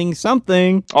feeling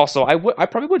something. Also, I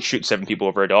probably would shoot 7 people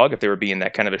over a dog if they were being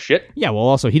that kind of a shit. Yeah, well,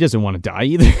 also, he doesn't want to die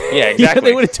either. Yeah, exactly.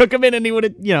 They would have took him in and he would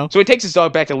have, you know. So he takes his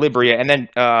dog back to Libria, and then,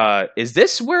 is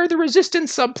this where the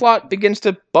Resistance subplot begins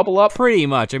to bubble up? Pretty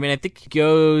much. I mean, I think he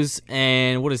goes,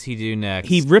 and what does he do next?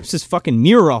 He rips his fucking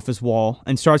mirror off his wall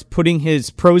and starts putting his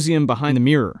prosium behind the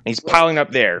mirror. He's piling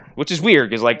up there, which is weird,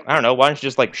 because, like, I don't know, why don't you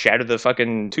just, like, shatter the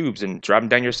fucking tubes and drop them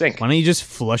down your sink? Why don't you just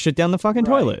flush it down the fucking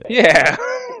toilet? Yeah.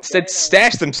 Instead,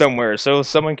 stash them somewhere so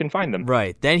someone can find them.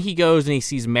 Right. Then he goes and he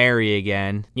sees Mary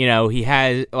again. You know,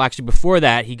 actually before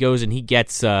that, he goes and he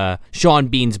gets Sean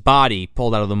Bean's body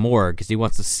pulled out of the morgue because he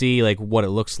wants to see, like, what it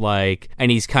looks like. And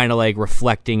he's kind of, like,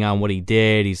 reflecting on what he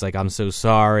did. He's like, I'm so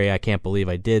sorry. I can't believe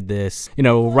I did this. You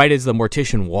know, right as the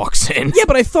mortician walks in. Yeah,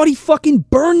 but I thought he fucking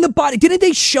burned the body. Didn't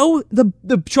they show the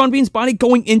Sean Bean's body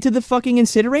going into the fucking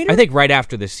incinerator? I think right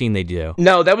after this scene they do.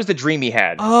 No, that was the dream he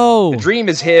had. Oh. The dream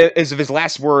is of his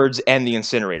last words and the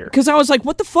incinerator. Because I was like,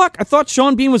 what the fuck? I thought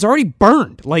Sean Bean was already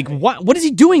burned. Like, what is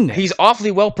he doing there? He's awfully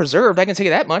well preserved, I can tell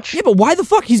you that much. Yeah, but why the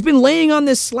fuck? He's been laying on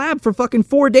this slab for fucking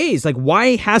 4 days. Like,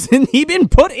 why hasn't he been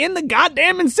put in the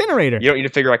goddamn incinerator? You don't need to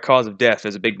figure out cause of death.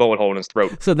 There's a big bullet hole in his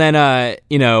throat. So then,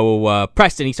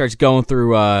 Preston, he starts going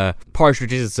through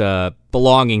Partridge's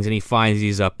belongings, and he finds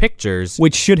these pictures,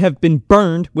 which should have been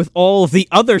burned with all of the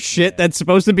other shit that's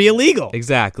supposed to be illegal.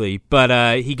 Exactly.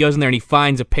 But he goes in there and he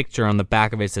finds a picture on the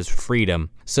back of it that says freedom.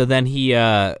 So then he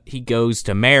goes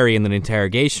to Mary in the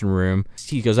interrogation room.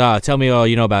 He goes, tell me all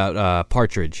you know about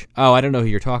Partridge. Oh, I don't know who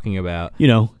you're talking about. You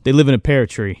know, they live in a pear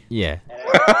tree. Yeah.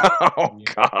 Oh,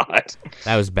 God.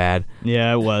 That was bad.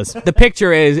 Yeah, it was. The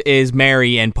picture is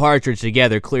Mary and Partridge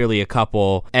together, clearly a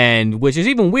couple, and which is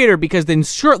even weirder because then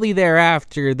shortly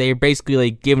thereafter, they're basically,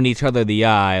 like, giving each other the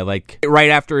eye. Like, right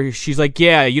after, she's like,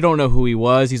 yeah, you don't know who he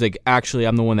was. He's like, actually,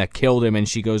 I'm the one that killed him, and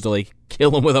she goes to, like,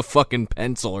 kill him with a fucking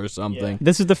pencil or something. Yeah.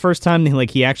 This is the first time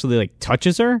he actually, like,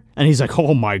 touches her, and he's like,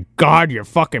 oh my God, your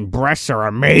fucking breasts are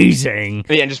amazing.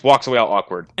 Yeah, and just walks away all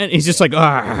awkward. And he's just like,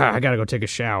 I gotta go take a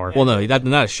shower. Well, no,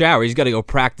 not a shower. He's gotta go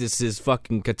practice his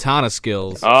fucking katana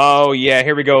skills. Oh, yeah,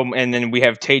 here we go. And then we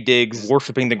have Taye Diggs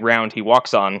worshiping the ground he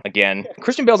walks on again.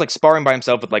 Christian Bale's, like, sparring by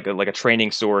himself with, like a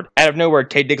training sword. Out of nowhere,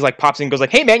 Taye Diggs, like, pops in and goes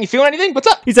like, hey, man, you feeling anything? What's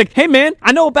up? He's like, hey, man,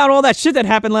 I know about all that shit that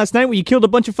happened last night where you killed a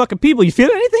bunch of fucking people. You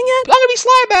feeling anything yet? I'm gonna be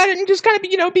sly about it and just kind of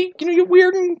be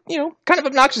weird and, kind of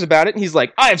obnoxious about it. And he's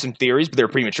like, I have some theories, but they're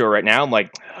premature right now. I'm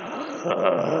like,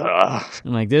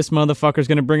 this motherfucker's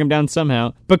gonna bring him down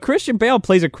somehow. But Christian Bale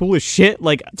plays it cool as shit.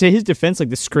 Like, to his defense, like,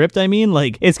 the script, I mean,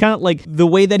 like, it's kind of like the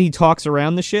way that he talks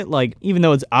around the shit, like, even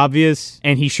though it's obvious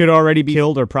and he should already be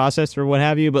killed or processed or what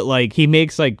have you, but, like, he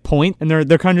makes, like, point, and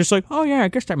they're kind of just like, oh yeah, I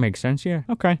guess that makes sense, yeah,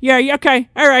 okay. Yeah, okay,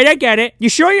 alright, I get it. You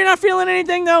sure you're not feeling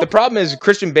anything, though? The problem is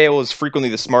Christian Bale is frequently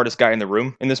the smartest guy in the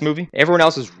room in this movie. Everyone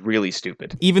else is really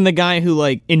stupid. Even the guy who,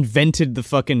 like, invented the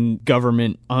fucking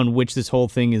government on which this whole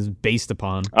thing is based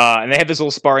upon. And they have this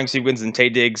little sparring sequence, and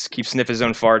Taye Diggs keeps sniffing his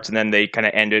own farts, and then they kind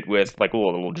of end it with, like, a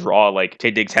little draw, like,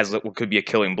 Taye Diggs has what could be a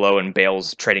killing blow, and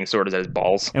Bale's trading sword is at his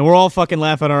balls. And we're all fucking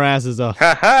laughing our asses off.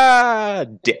 Ha ha!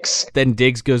 Dicks. Then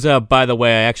Diggs goes, by the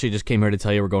way, I actually just came here to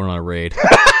tell you we're going on a raid.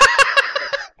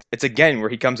 it's again where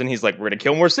he comes in, he's like, we're gonna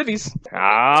kill more civvies.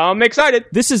 I'm excited.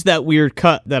 This is that weird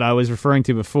cut that I was referring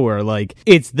to before. Like,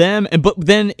 it's them, but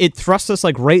then it thrusts us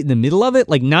like right in the middle of it.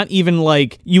 Like, not even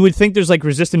like, you would think there's like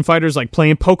resistant fighters like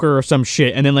playing poker or some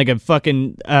shit, and then like a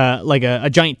fucking like a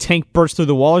giant tank bursts through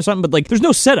the wall or something. But like, there's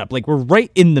no setup. Like, we're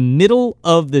right in the middle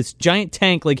of this giant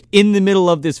tank, like in the middle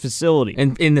of this facility,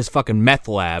 And in this fucking meth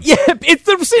lab. yeah, it's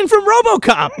the scene from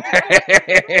RoboCop.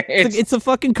 It's a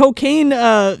fucking cocaine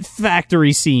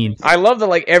factory scene. I love that,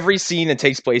 like, every scene that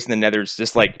takes place in the Nether is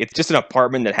just like, it's just an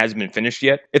apartment that hasn't been finished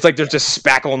yet. It's like there's just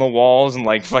spackle on the walls and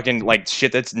like fucking like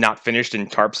shit that's not finished and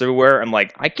tarps everywhere. I'm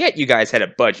like, I get you guys had a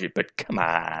budget, but come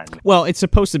on. Well, it's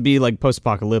supposed to be like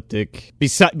post-apocalyptic.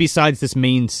 Besides this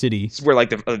main city, It's where like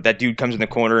that dude comes in the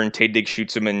corner and Tay Diggs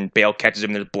shoots him and Bale catches him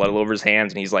and there's blood all over his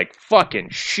hands and he's like, fucking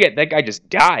shit, that guy just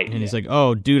died. and he's like,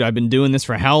 "Oh, dude, I've been doing this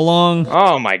for how long?"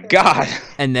 Oh my god.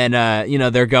 And then,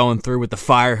 they're going through with the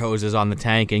fire hoses on the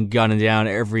tank and gunning down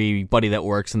everybody that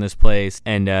works in this place.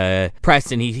 And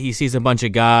Preston, he sees a bunch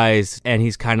of guys, and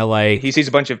he's kind of like... He sees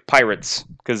a bunch of pirates,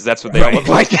 because that's what they all look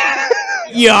like.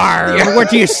 Yar!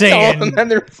 What are you saying?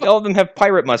 All of them have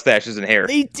pirate mustaches and hair.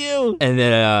 They do. And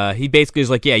then he basically is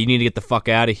like, yeah, you need to get the fuck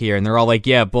out of here. And they're all like,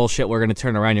 yeah, bullshit, we're going to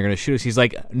turn around, you're going to shoot us. He's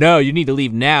like, no, you need to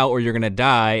leave now or you're going to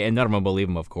die. And none of them believe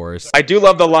him, of course. I do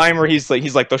love the line where he's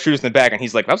like, they'll shoot us in the back, and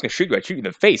he's like, if I was going to shoot you, I'd shoot you in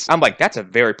the face. I'm like, that's a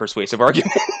very persuasive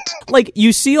argument. Like,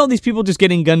 you see all these people just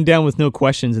getting gunned down with no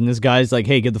questions, and this guy's like,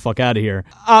 hey, get the fuck out of here.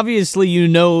 Obviously, you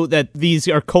know that these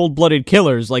are cold-blooded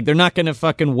killers. Like, they're not going to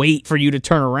fucking wait for you to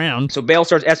turn around. So Bale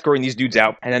starts escorting these dudes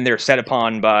out, and then they're set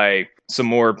upon by some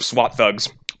more SWAT thugs.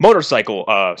 Motorcycle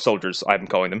soldiers, I'm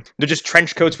calling them. They're just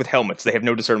trench coats with helmets. They have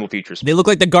no discernible features. They look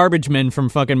like the garbage men from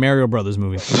fucking Mario Brothers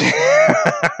movie.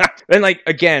 Then, like,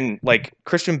 again, like,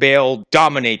 Christian Bale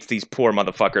dominates these poor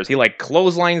motherfuckers. He, like,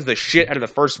 clotheslines the shit out of the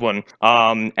first one.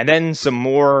 And then some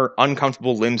more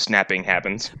uncomfortable limb snapping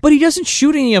happens. But he doesn't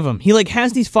shoot any of them. He, like,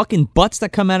 has these fucking butts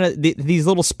that come out of... these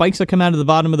little spikes that come out of the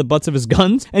bottom of the butts of his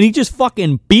guns, and he just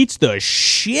fucking beats the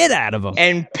shit out of them.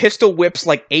 And pistol whips,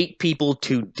 like, 8 people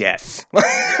to death.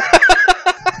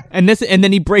 And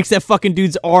then he breaks that fucking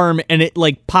dude's arm, and it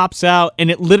like pops out,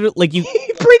 and it literally like you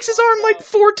He breaks his arm like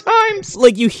 4 times.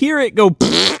 like you hear it go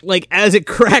like as it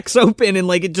cracks open, and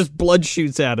like it just blood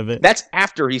shoots out of it. That's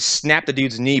after he snapped the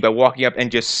dude's knee by walking up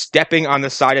and just stepping on the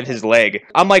side of his leg.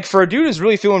 I'm like, for a dude who's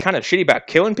really feeling kind of shitty about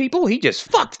killing people, he just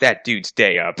fucked that dude's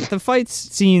day up. The fight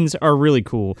scenes are really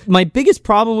cool. My biggest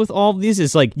problem with all of these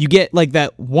is like you get like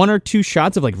that 1 or 2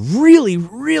 shots of like really,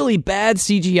 really bad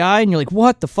CGI, and you're like,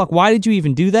 what the fuck? Why did you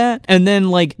even do that? And then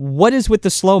like, what is with the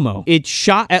slow-mo? It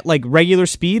shot at like regular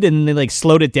speed, and they like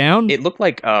slowed it down. It looked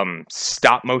like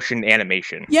stop motion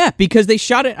animation. Yeah, because they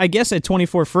shot it, I guess, at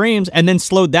 24 frames and then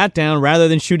slowed that down rather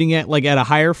than shooting it like at a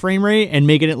higher frame rate and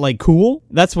making it like cool.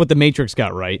 That's what the Matrix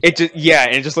got right. It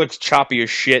just looks choppy as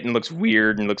shit and looks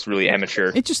weird and looks really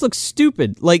amateur. It just looks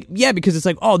stupid. Like, yeah, because it's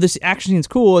like, oh, this action scene's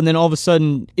cool, and then all of a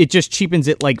sudden it just cheapens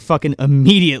it like fucking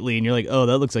immediately, and you're like, oh,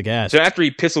 that looks like ass. So after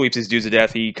he pistol whips his dudes to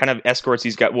death, he kind of escorts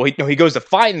these guys. Well, he goes to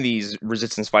find these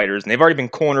resistance fighters, and they've already been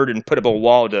cornered and put up a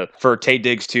wall for Tay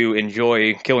Diggs to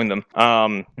enjoy killing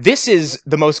them. This is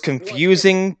the most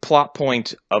confusing plot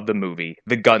point of the movie,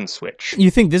 the gun switch. You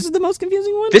think this is the most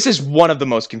confusing one? This is one of the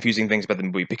most confusing things about the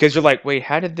movie, because you're like, wait,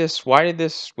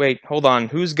 wait, hold on,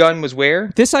 whose gun was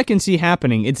where? This I can see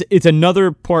happening. It's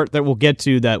another part that we'll get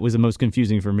to that was the most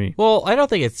confusing for me. Well, I don't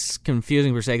think it's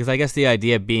confusing per se, because I guess the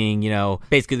idea being,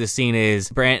 basically the scene is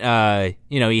Brant,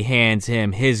 he hands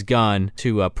him his gun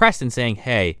to Preston saying,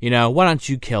 hey, why don't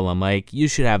you kill him? Like, you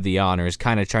should have the honors,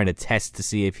 kind of trying to test to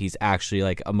see if he's actually,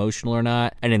 like, emotional or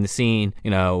not. And in the scene,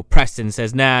 Preston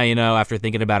says, nah, after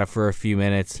thinking about it for a few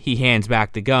minutes, he hands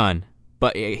back the gun.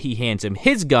 But he hands him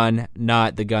his gun,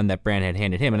 not the gun that Brant had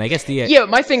handed him. And I guess Yeah,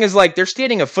 my thing is, like, they're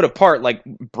standing a foot apart. Like,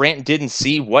 Brant didn't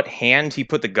see what hand he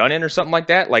put the gun in or something like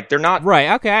that. Like, they're not... Right,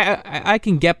 okay, I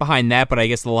can get behind that, but I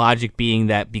guess the logic being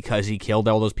that because he killed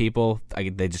all those people,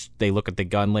 they look at the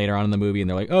gun later on in the movie and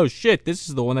they're like, oh, shit, this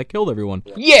is the one that killed everyone.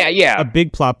 Yeah. A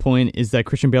big plot point is that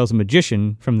Christian Bale's a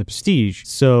magician from The Prestige,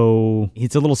 so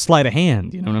it's a little sleight of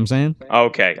hand, you know what I'm saying?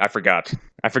 Okay, I forgot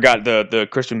the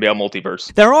Christian Bale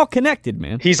multiverse. They're all connected,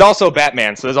 man. He's also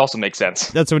Batman, so this also makes sense.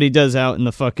 That's what he does out in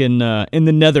the fucking, in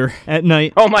the nether at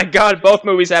night. Oh my god, both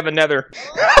movies have a nether.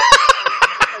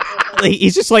 Like,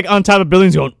 he's just like on top of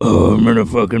buildings going, oh, I'm gonna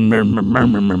fucking,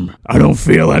 I don't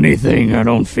feel anything. I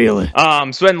don't feel it.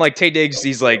 So then, like, Tay Diggs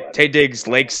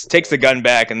takes the gun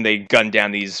back, and they gun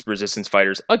down these resistance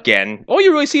fighters again. All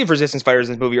you really see of resistance fighters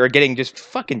in this movie are getting just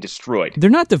fucking destroyed. They're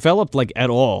not developed like at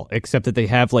all, except that they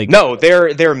have like No,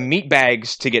 they're meat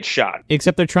bags to get shot.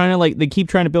 Except they're trying to like they keep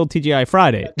trying to build TGI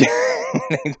Friday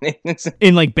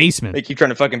in like basement. They keep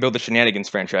trying to fucking build the Shenanigans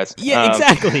franchise. Yeah,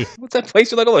 exactly. What's that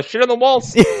place with like all the shit on the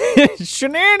walls?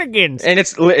 Shenanigans. And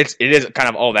it is kind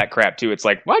of all that crap too. It's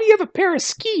like, why do you have a pair of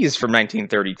skis from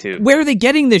 1932? Where are they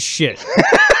getting this shit?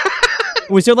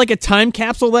 Was there like a time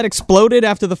capsule that exploded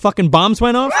after the fucking bombs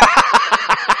went off?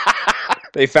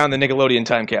 They found the Nickelodeon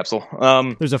time capsule.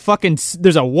 There's a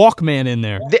Walkman in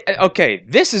there. Okay,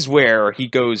 this is where he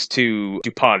goes to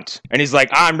DuPont, and he's like,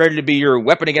 I'm ready to be your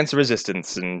weapon against the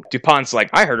resistance. And DuPont's like,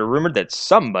 I heard a rumor that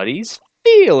somebody's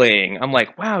feeling. I'm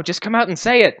like, wow, just come out and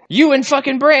say it. You and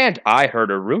fucking Brand. I heard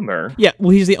a rumor. Yeah,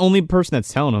 well, he's the only person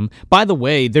that's telling him. By the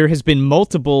way, there has been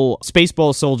multiple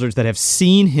Spaceball soldiers that have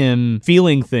seen him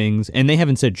feeling things, and they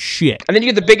haven't said shit. And then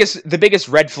you get the biggest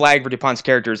red flag for DuPont's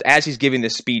characters as he's giving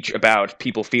this speech about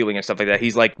people feeling and stuff like that.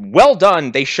 He's like, well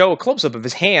done. They show a close-up of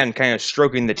his hand kind of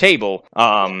stroking the table,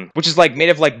 which is like made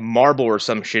of like marble or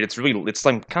some shit. It's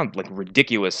some kind of like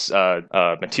ridiculous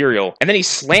material. And then he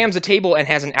slams the table and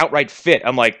has an outright fit.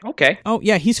 I'm like, okay. Oh,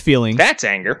 yeah, he's feeling. That's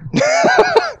anger.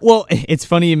 Well, it's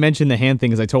funny you mentioned the hand thing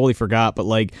because I totally forgot, but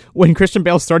like when Christian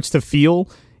Bale starts to feel,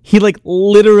 he like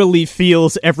literally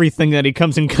feels everything that he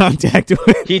comes in contact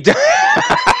with. He does.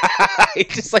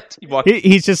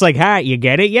 He's just like, hi, you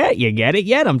get it yet? You get it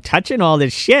yet? I'm touching all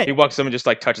this shit. He walks up and just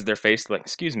like touches their face, like,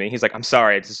 excuse me. He's like, I'm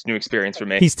sorry, it's just a new experience for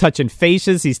me. He's touching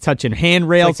faces, he's touching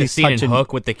handrails, like he's touching touching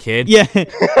Hook with the kid. Yeah.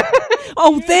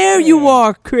 Oh, there you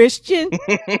are, Christian.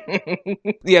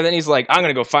 Yeah, then he's like, I'm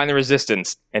gonna go find the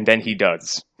resistance. And then he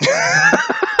does.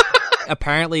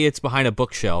 Apparently it's behind a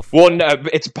bookshelf. Well, no,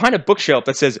 it's behind a bookshelf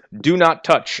that says, do not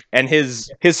touch. And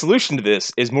his solution to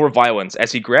this is more violence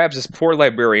as he grabs this poor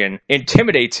librarian,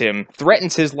 intimidates him,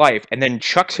 threatens his life, and then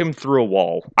chucks him through a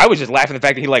wall. I was just laughing at the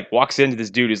fact that he like walks into this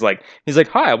dude he's like,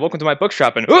 hi, welcome to my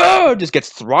bookshop, and just gets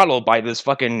throttled by this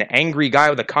fucking angry guy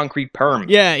with a concrete perm.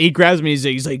 Yeah, he grabs me,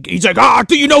 he's like,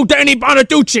 do you know Danny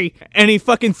Bonaducci? And he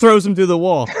fucking throws him through the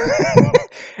wall.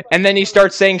 And then he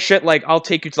starts saying shit like, I'll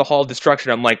take you to the Hall of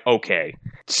Destruction. I'm like, okay.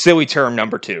 Silly term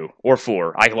number 2 or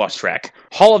 4. I lost track.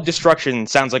 Hall of Destruction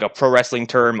sounds like a pro wrestling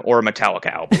term or a Metallica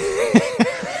album.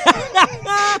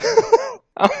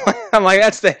 I'm like,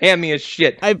 that's the hammiest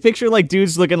shit. I picture like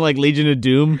dudes looking like Legion of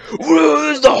Doom.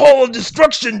 This is the Hall of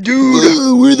Destruction,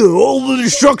 dude. We're the Hall of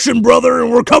Destruction, brother,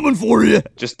 and we're coming for you.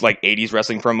 Just like 80s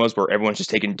wrestling promos where everyone's just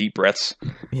taking deep breaths.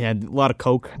 Yeah, a lot of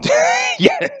coke.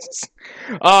 Yes.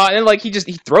 And then like he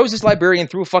throws this librarian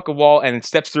through a fucking wall and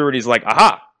steps through it. He's like,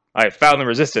 aha, I found the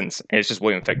resistance. And it's just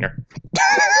William Fichtner.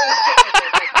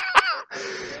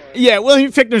 Yeah,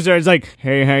 William Fichtner's there. He's like,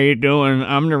 hey, how you doing?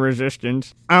 I'm the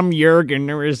Resistance. I'm Jurgen,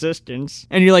 the Resistance.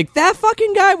 And you're like, that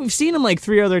fucking guy? We've seen him like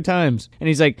 3 other times. And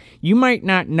he's like, you might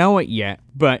not know it yet,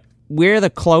 but we're the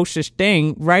closest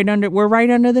thing we're right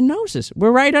under the noses.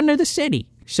 We're right under the city.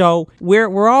 So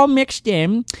we're all mixed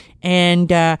in,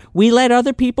 and we let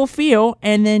other people feel,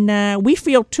 and then we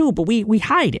feel too, but we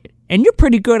hide it. And you're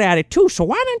pretty good at it too, so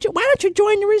why don't you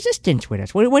join the Resistance with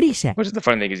us? What do you say? Which is the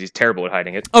funny thing is he's terrible at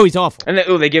hiding it. Oh, he's awful. And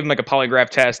then they give him like a polygraph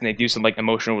test, and they do some like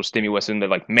emotional stimulus, and they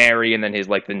like marry, and then his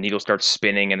like the needle starts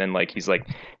spinning, and then like he's like,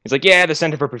 yeah, the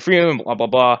Center for Perfume, blah blah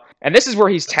blah. And this is where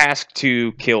he's tasked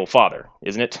to kill Father,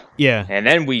 isn't it? Yeah. And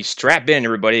then we strap in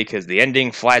everybody because the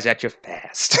ending flies at you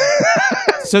fast.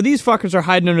 So these fuckers are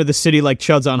hiding under the city like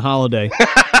chuds on holiday.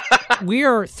 We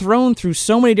are thrown through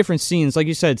so many different scenes, like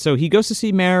you said. So he goes to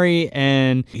see Mary,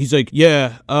 and he's like,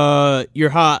 yeah,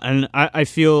 you're hot, and I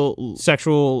feel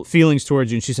sexual feelings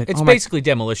towards you. And she's like, it's basically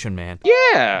Demolition Man.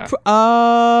 Yeah.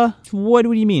 What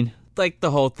do you mean? Like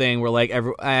the whole thing where like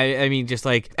I mean just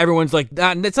like everyone's like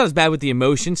it's not as bad with the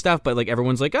emotion stuff, but like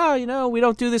everyone's like, oh, we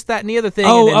don't do this, that, and the other thing,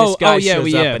 and then this guy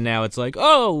shows up, and now it's like,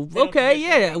 oh, okay,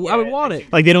 yeah, I would want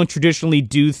it. Like they don't traditionally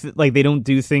do they don't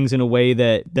do things in a way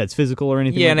that's physical or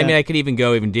anything. Yeah, like and that. I mean I could even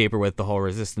go even deeper with the whole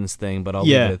Resistance thing, but I'll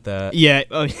leave it at that. Yeah.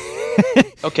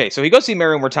 Okay, so he goes see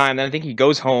Mary one more time, then I think he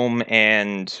goes home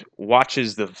and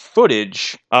watches the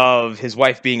footage of his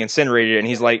wife being incinerated, and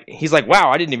he's like,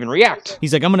 wow, I didn't even react.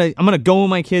 He's like, I'm gonna go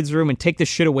in my kid's room and take this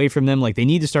shit away from them. Like they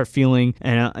need to start feeling,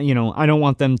 and I don't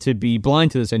want them to be blind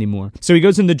to this anymore. So he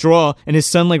goes in the drawer, and his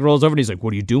son like rolls over, and he's like,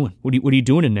 what are you doing? What are you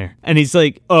doing in there? And he's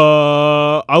like,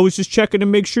 I was just checking to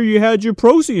make sure you had your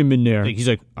Prosium in there. He's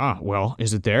like, well,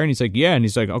 is it there? And he's like, yeah. And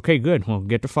he's like, okay, good. Well,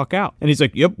 get the fuck out. And he's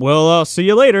like, yep. Well, I'll see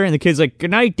you later. And the kid's like,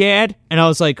 "Good night, Dad," and I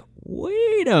was like,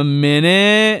 wait a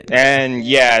minute. And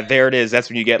yeah, there it is. That's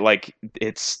when you get like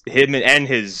it's him and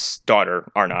his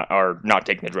daughter are not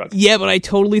taking the drugs. Yeah, but I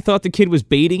totally thought the kid was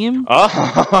baiting him.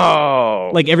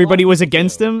 Oh, Like everybody was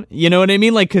against him. You know what I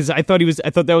mean? Like, because I thought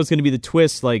that was going to be the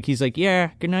twist. Like, he's like,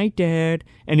 "Yeah, good night, Dad,"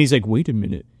 and he's like, "Wait a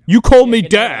minute, you called me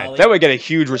Dad." that would get a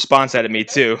huge response out of me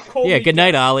too. Yeah, good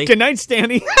night, Ollie. Good night,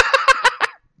 Stanley.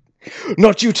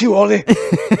 Not you too, Ollie.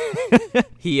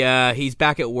 He's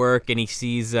back at work and he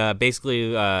sees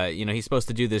basically he's supposed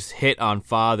to do this hit on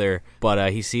Father,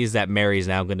 but he sees that Mary's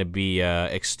now going to be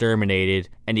exterminated,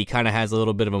 and he kind of has a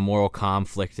little bit of a moral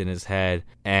conflict in his head,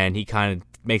 and he kind of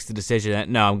makes the decision that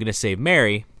no, I'm going to save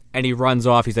Mary. And he runs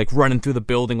off. He's like running through the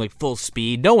building like full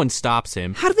speed. No one stops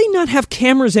him. How do they not have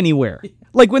cameras anywhere?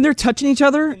 Like when they're touching each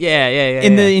other? Yeah.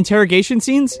 In the interrogation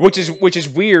scenes? Which is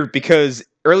weird because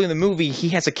early in the movie he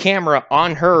has a camera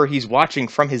on her he's watching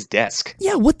from his desk.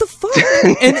 Yeah, what the fuck?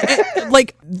 and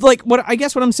like what I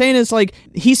guess what I'm saying is like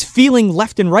he's feeling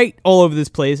left and right all over this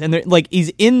place, and like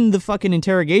he's in the fucking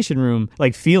interrogation room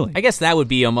like feeling. I guess that would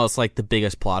be almost like the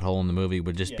biggest plot hole in the movie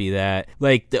would just be that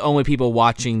like the only people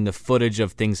watching the footage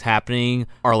of things happening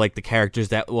are like the characters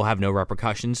that will have no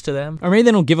repercussions to them. Or maybe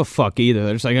they don't give a fuck either.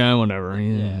 They're just like, whatever.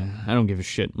 Yeah, I don't give a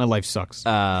shit. My life sucks.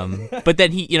 But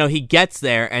then he gets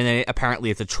there, and then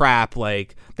apparently it's a trap.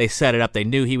 Like they set it up. They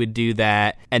knew he would do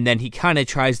that, and then he kind of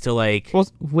tries to like. Well,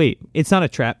 wait. It's not a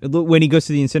trap. When he goes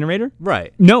to the incinerator,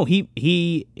 right? No,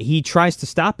 he tries to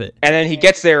stop it, and then he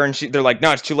gets there, and they're like,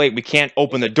 "No, it's too late. We can't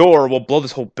open the door. We'll blow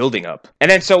this whole building up." And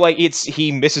then so like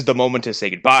he misses the moment to say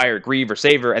goodbye or grieve or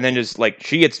save her, and then just like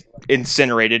she gets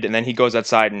incinerated, and then he goes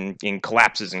outside and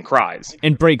collapses and cries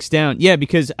and breaks down. Yeah,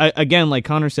 because again, like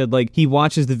Connor said, like he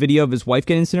watches the video of his wife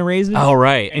get incinerated. Oh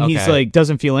right, and he's like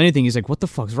doesn't feel anything. He's like, "What the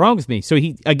fuck's wrong with me?" So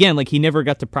he never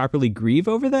got to properly grieve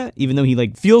over that, even though he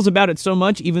like feels about it so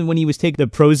much. Even when he was taking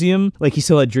the Prozium, like he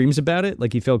still had dreams about it.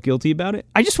 Like he felt guilty about it.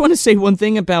 I just want to say one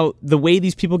thing about the way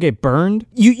these people get burned.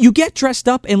 You get dressed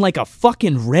up in like a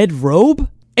fucking red robe,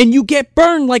 and you get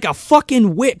burned like a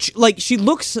fucking witch. Like she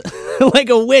looks like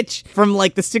a witch from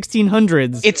like the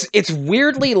 1600s. It's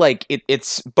weirdly like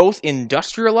it's both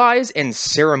industrialized and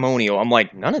ceremonial. I'm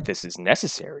like, none of this is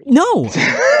necessary. No.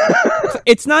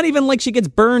 It's not even like she gets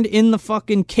burned in the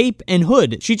fucking cape and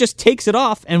hood. She just takes it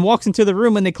off and walks into the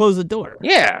room when they close the door.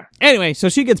 Yeah. Anyway, so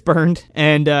she gets burned,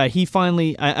 and he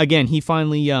finally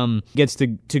gets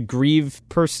to grieve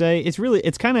per se.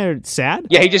 It's kind of sad.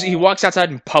 Yeah, he walks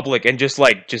outside in public and just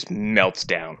melts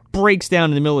down. Breaks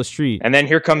down in the middle of the street. And then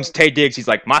here comes Taye Diggs. He's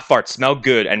like, "My farts smell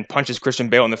good," and punches Christian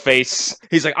Bale in the face.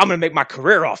 He's like, "I'm gonna make my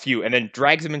career off you," and then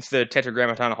drags him into the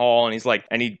Tetragrammaton Hall, and he's like,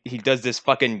 and he does this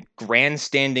fucking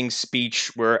grandstanding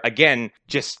speech where, again,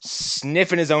 just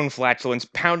sniffing his own flatulence,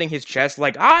 pounding his chest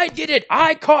like, "I did it!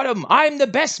 I caught him! I'm the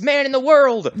best man in the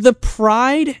world!" The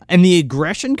pride and the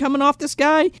aggression coming off this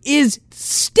guy is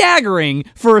staggering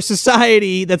for a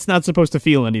society that's not supposed to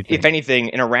feel anything. If anything,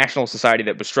 in a rational society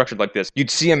that was structured like this,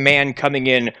 you'd see a man coming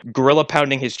in, gorilla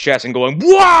pounding his chest and going,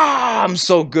 "Wow, I'm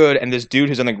so good," and this dude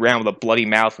who's on the ground with a bloody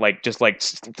mouth,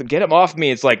 get him off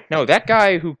me. It's like, no, that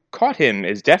guy who caught him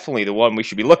is definitely the one we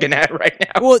should be looking at right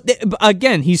now. Well,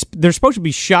 again, they're supposed to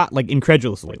be shot like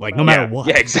incredulously, like no matter what.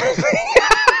 Yeah, exactly.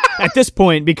 At this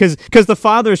point, because the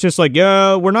father is just like,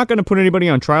 yeah, we're not going to put anybody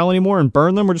on trial anymore and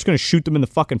burn them. We're just going to shoot them in the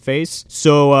fucking face.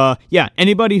 So,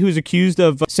 anybody who's accused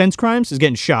of sense crimes is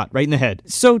getting shot right in the head.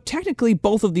 So technically,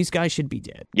 both of these guys should be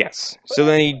dead. Yes. So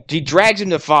then he drags him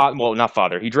to not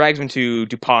father. He drags him to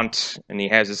DuPont, and he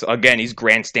has this, again, he's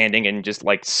grandstanding and just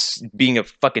like being a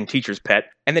fucking teacher's pet.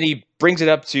 And then he brings it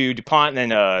up to DuPont,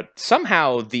 and then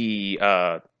somehow the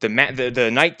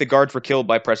night the guards were killed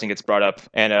by Preston gets brought up,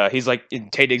 and he's like,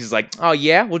 Taye Diggs is like, "Oh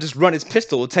yeah, we'll just run his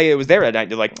pistol. We'll tell you it was there that night."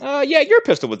 They're like, "Oh yeah, your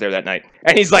pistol was there that night."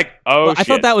 And he's like, "Oh shit." I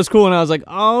thought that was cool, and I was like,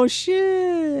 "Oh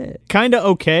shit." Kind of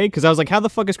okay, because I was like, how the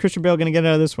fuck is Christian Bale gonna get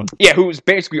out of this one? Yeah, who was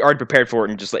basically already prepared for it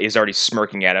and just is already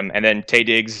smirking at him. And then Taye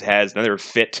Diggs has another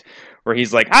fit where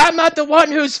he's like, "I'm not the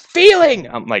one who's feeling."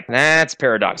 I'm like, that's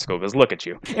paradoxical, because look at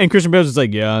you. And Christian Bale's just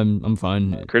like, "Yeah, I'm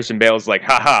fine." Christian Bale's like,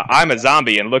 "Haha, I'm a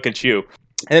zombie, and look at you."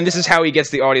 And then this is how he gets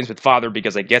the audience with Father,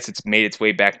 because I guess it's made its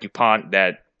way back to DuPont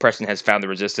that Preston has found the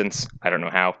resistance. I don't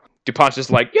know how. DuPont's just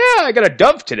like, "Yeah, I got a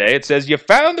dove today. It says you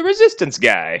found the resistance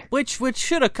guy." Which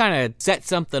should have kind of set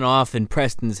something off in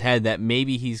Preston's head that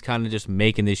maybe he's kind of just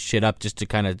making this shit up just to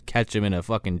kind of catch him in a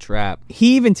fucking trap.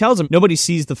 He even tells him, nobody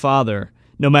sees the father.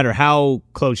 no matter how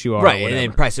close you are. Right, or and then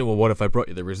whatever. Price said, well, what if I brought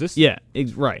you the resistance? Yeah,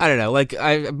 right. I don't know. Like,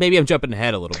 maybe I'm jumping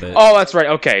ahead a little bit. Oh, that's right.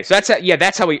 Okay, so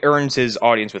that's how he earns his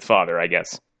audience with Father, I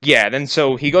guess. Yeah, then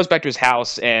so he goes back to his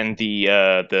house, and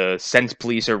the Sense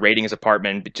police are raiding his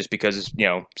apartment just because,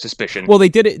 suspicion. Well, they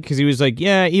did it because he was like,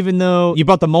 yeah, even though you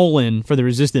brought the mole in for the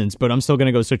resistance, but I'm still going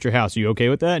to go search your house. Are you okay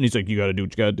with that? And he's like, you got to do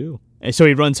what you got to do. And so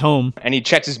he runs home. And he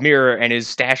checks his mirror, and his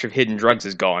stash of hidden drugs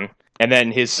is gone. And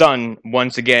then his son,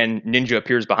 once again, Ninja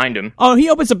appears behind him. Oh, he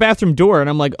opens the bathroom door,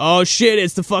 and I'm like, oh, shit,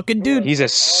 it's the fucking dude. He's a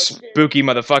spooky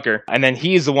motherfucker. And then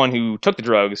he's the one who took the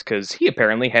drugs, because he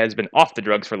apparently has been off the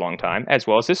drugs for a long time, as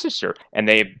well as his sister. And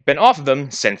they've been off of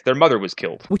them since their mother was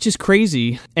killed. Which is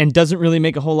crazy and doesn't really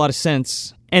make a whole lot of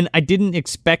sense. And I didn't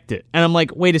expect it. And I'm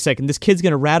like, wait a second, this kid's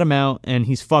going to rat him out, and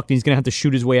he's fucked, and he's going to have to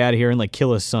shoot his way out of here and, like,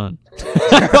 kill his son.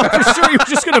 I thought for sure he was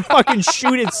just going to fucking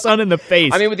shoot his son in the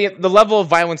face. I mean, with the level of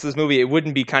violence of this movie, it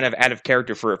wouldn't be kind of out of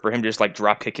character for him to just, like,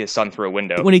 drop kick his son through a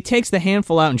window. When he takes the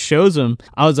handful out and shows him,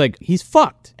 I was like, he's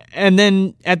fucked. And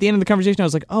then at the end of the conversation, I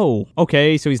was like, oh,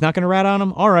 okay, so he's not going to rat on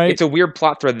him? All right. It's a weird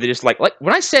plot thread that just, like,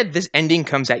 when I said this ending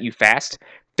comes at you fast,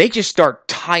 they just start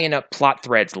tying up plot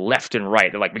threads left and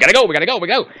right. They're like, we gotta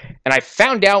go. And I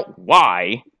found out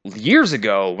why years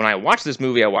ago when I watched this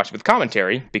movie. I watched it with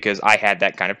commentary because I had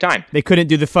that kind of time. They couldn't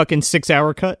do the fucking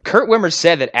 6-hour cut? Kurt Wimmer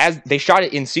said that as they shot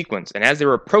it in sequence, and as they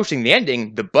were approaching the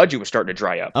ending, the budget was starting to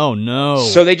dry up. Oh, no.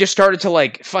 So they just started to,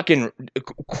 like, fucking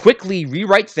quickly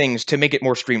rewrite things to make it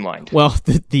more streamlined. Well,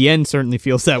 the end certainly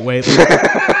feels that way.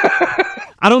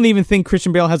 I don't even think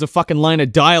Christian Bale has a fucking line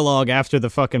of dialogue after the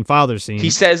fucking father scene.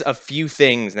 He says a few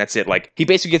things, and that's it. Like, he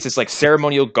basically gets this, like,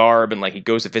 ceremonial garb, and, like, he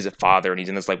goes to visit father, and he's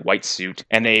in this, like, white suit.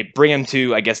 And they bring him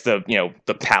to, I guess, the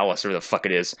palace, or the fuck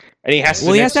it is. And he has to...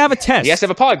 Well, he has to have a test. He has to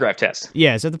have a polygraph test.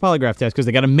 Yeah, it's at the polygraph test, because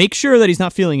they got to make sure that he's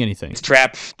not feeling anything.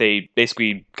 Trap, they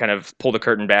basically kind of pull the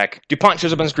curtain back. DuPont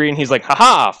shows up on the screen, he's like,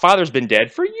 haha, father's been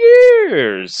dead for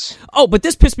years. Oh, but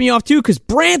this pissed me off, too, because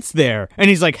Brant's there. And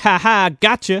he's like, haha,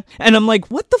 gotcha. And I'm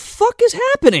like, what the fuck is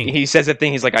happening? He says that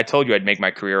thing, he's like, I told you I'd make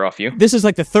my career off you. This is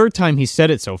like the third time he said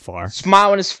it so far.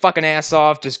 Smiling his fucking ass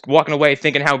off, just walking away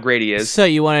thinking how great he is. So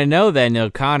you want to know then,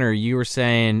 O'Connor, you were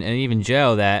saying, and even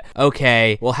Joe, that,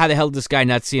 okay, well, how the hell did this guy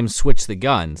not see him switch the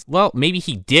guns? Well, maybe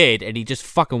he did, and he just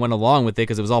fucking went along with it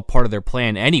because it was all part of their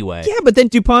plan anyway. Yeah, but then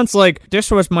DuPont's like, this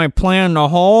was my plan the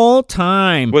whole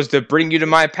time. Was to bring you to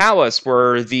my palace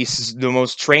where the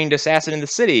most trained assassin in the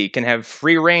city can have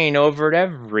free reign over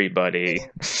everybody.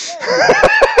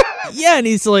 Yeah, and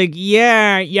he's like,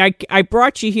 yeah, I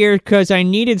brought you here because I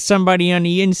needed somebody on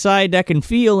the inside that can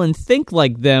feel and think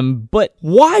like them, but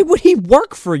why would he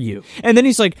work for you? And then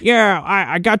he's like, yeah,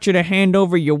 I got you to hand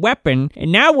over your weapon,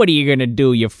 and now what are you gonna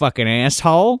do, you fucking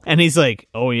asshole? And he's like,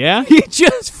 oh yeah? He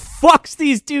just fucks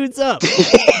these dudes up.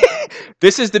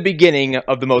 This is the beginning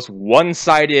of the most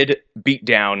one-sided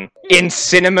beatdown in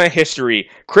cinema history.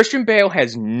 Christian Bale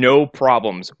has no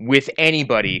problems with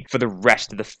anybody for the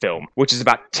rest of the film, which is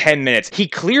about 10 minutes. He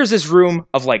clears this room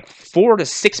of like 4 to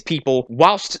 6 people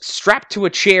whilst strapped to a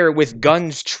chair with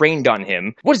guns trained on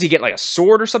him. What does he get, like a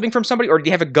sword or something from somebody? Or did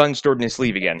he have a gun stored in his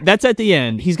sleeve again? That's at the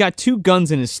end. He's got 2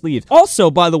 guns in his sleeve.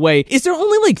 Also, by the way, is there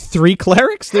only like 3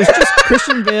 clerics? There's just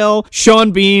Christian Bale,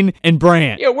 Sean Bean, and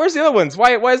Brant. Yeah, where's the other ones?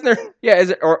 Why isn't there...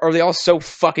 Yeah, or are they all so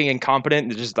fucking incompetent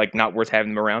and just like not worth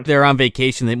having them around? They're on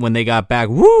vacation when they got back.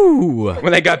 Woo!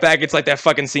 When they got back, it's like that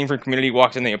fucking scene from Community,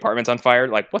 walks in, the apartment's on fire.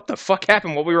 Like, what the fuck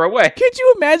happened while we were away? Could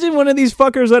you imagine one of these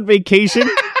fuckers on vacation?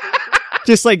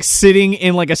 Just like sitting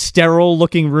in like a sterile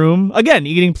looking room. Again,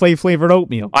 eating play flavored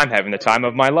oatmeal. I'm having the time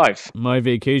of my life. My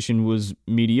vacation was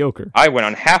mediocre. I went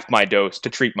on half my dose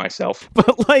to treat myself.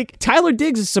 But like, Tyler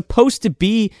Diggs is supposed to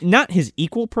be not his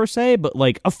equal per se, but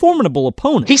like a formidable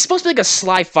opponent. He's supposed to be like a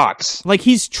sly fox. Like,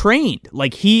 he's trained.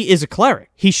 Like, he is a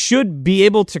cleric. He should be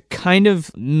able to kind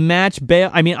of match Bale.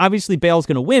 I mean, obviously Bale's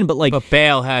going to win, but like... But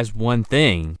Bale has one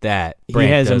thing that Brant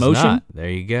he has does emotion? not. There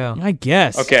you go. I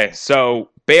guess. Okay, so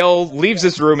Bale leaves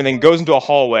this room and then goes into a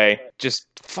hallway, just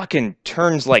fucking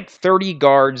turns like 30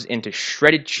 guards into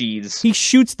shredded cheese. He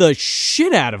shoots the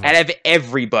shit out of them. Out of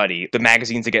everybody. The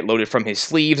magazines that get loaded from his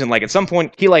sleeves, and like at some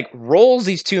point, he like rolls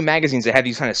these 2 magazines that have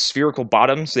these kind of spherical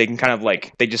bottoms, so they can kind of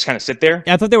like, they just kind of sit there.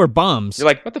 I thought they were bombs. You're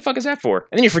like, what the fuck is that for?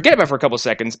 And then you forget about it for a couple of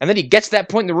seconds, and then he gets to that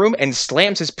point in the room and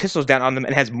slams his pistols down on them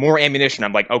and has more ammunition.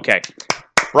 I'm like, okay,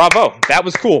 bravo, that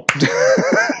was cool.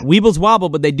 Weebles wobble,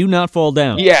 but they do not fall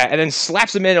down. Yeah, and then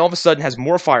slaps him in and all of a sudden has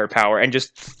more firepower and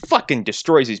just fucking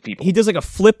destroys these people. He does like a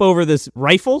flip over this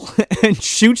rifle and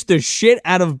shoots the shit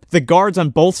out of the guards on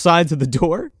both sides of the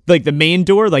door. Like the main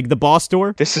door, like the boss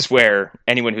door. This is where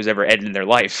anyone who's ever edited in their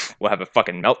life will have a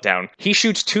fucking meltdown. He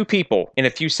shoots 2 people in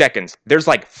a few seconds. There's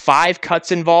like 5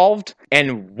 cuts involved,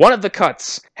 and one of the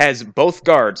cuts has both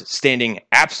guards standing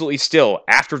absolutely still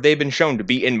after they've been shown to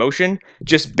be in motion,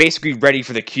 just basically ready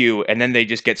for the cue, and then they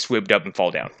just get swibbed up and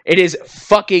fall down. It is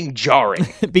fucking jarring.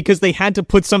 Because they had to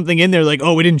put something in there like,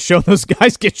 oh, we didn't show those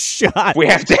guys get shot. We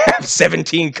have to have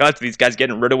 17 cuts of these guys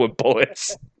getting riddled with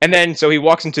bullets. And then, so he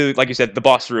walks into, like you said, the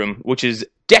boss room, which is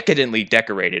decadently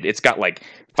decorated. It's got like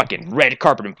fucking red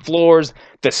carpet and floors.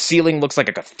 The ceiling looks like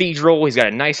a cathedral. He's got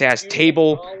a nice ass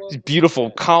table,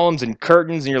 beautiful columns and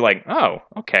curtains, and you're like, oh,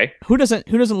 okay. Who doesn't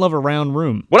love a round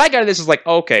room? What I got of this is like,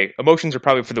 okay, emotions are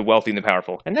probably for the wealthy and the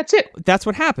powerful, and that's it. That's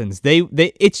what happens.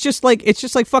 It's just like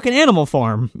fucking Animal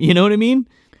Farm. You know what I mean?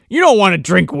 You don't want to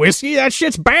drink whiskey. That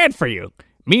shit's bad for you.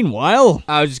 Meanwhile,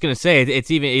 I was just gonna say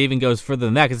it even goes further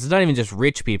than that, because it's not even just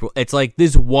rich people. It's like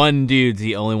this one dude's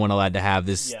the only one allowed to have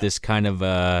this kind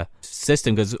of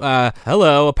system. Because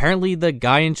hello, apparently the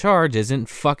guy in charge isn't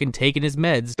fucking taking his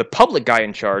meds. The public guy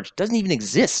in charge doesn't even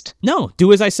exist. no,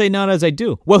 do as I say, not as I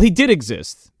do. Well, he did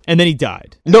exist. And then he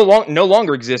died. No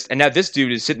longer exists, and now this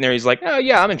dude is sitting there. He's like, "Oh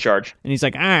yeah, I'm in charge." And he's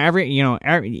like,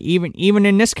 even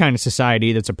in this kind of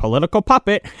society, that's a political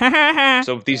puppet. Ha ha ha.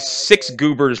 So these 6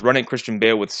 goobers running Christian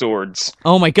Bale with swords.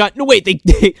 Oh my god! No, wait.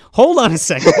 They hold on a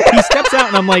second. He steps out,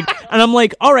 and I'm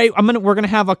like, all right, we're gonna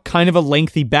have a kind of a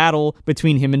lengthy battle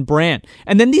between him and Brandt.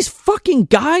 And then these fucking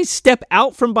guys step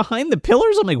out from behind the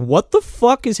pillars. I'm like, what the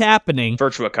fuck is happening?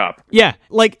 Virtua Cop. Yeah,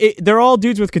 like they're all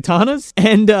dudes with katanas,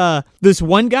 and this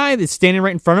one guy that's standing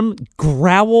right in front of him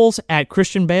growls at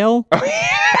Christian Bale.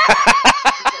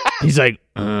 He's like,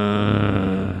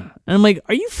 and I'm like,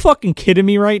 are you fucking kidding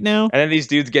me right now? And then these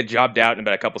dudes get jobbed out in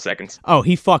about a couple seconds. Oh,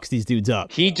 he fucks these dudes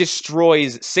up. He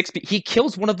destroys 6 people. He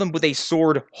kills one of them with a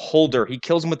sword holder. He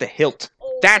kills him with a hilt.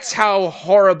 That's how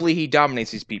horribly he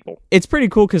dominates these people. It's pretty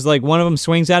cool because like one of them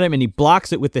swings at him and he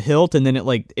blocks it with the hilt, and then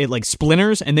it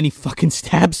splinters, and then he fucking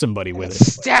stabs somebody with it.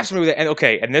 Stabs me with it. And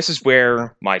okay, and this is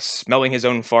where my smelling his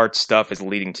own fart stuff is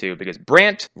leading to, because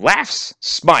Brandt laughs,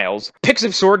 smiles, picks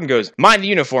up sword and goes, "Mind the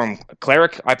uniform,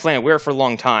 cleric. I plan to wear it for a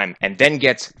long time," and then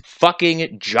gets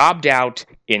fucking jobbed out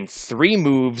in 3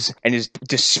 moves and is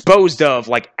disposed of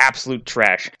like absolute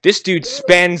trash. This dude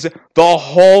spends the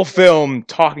whole film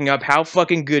talking up how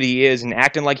fucking good he is and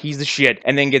acting like he's the shit,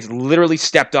 and then gets literally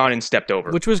stepped on and stepped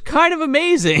over. Which was kind of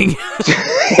amazing.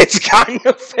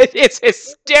 It's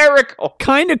hysterical.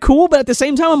 Kind of cool, but at the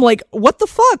same time, I'm like, what the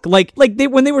fuck?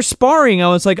 When they were sparring, I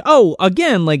was like, oh,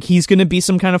 again, like he's gonna be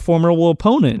some kind of formidable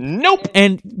opponent. Nope.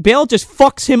 And Bale just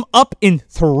fucks him up in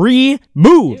 3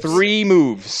 moves. 3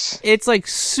 moves. It's like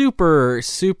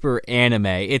super anime.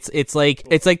 It's like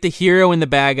the hero and the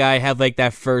bad guy have like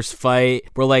that first fight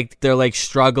where like they're like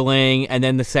struggling, and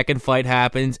then the second fight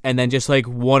happens, and then just like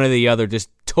one or the other just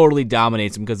totally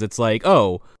dominates them, because it's like,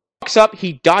 oh, Walks up,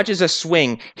 he dodges a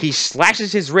swing, he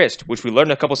slashes his wrist, which we learned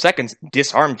in a couple seconds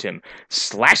disarmed him,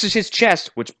 slashes his chest,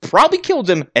 which probably killed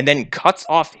him, and then cuts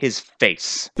off his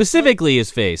face. specifically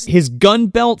his face. His gun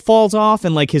belt falls off,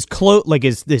 and like his cloak, like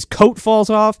his coat falls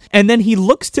off, and then he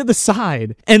looks to the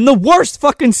side, and the worst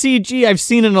fucking CG I've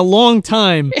seen in a long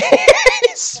time.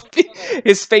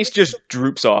 His face just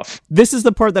droops off. This is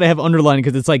the part that I have underlined,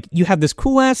 because it's like, you have this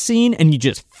cool ass scene and you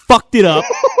just fucked it up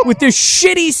with this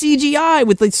shitty CGI,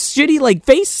 with this shitty like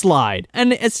face slide,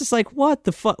 and it's just like, what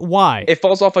the fuck? Why? It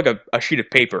falls off like a sheet of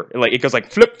paper. Like it goes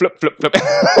like flip, flip, flip, flip.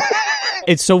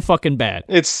 It's so fucking bad.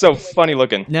 It's so funny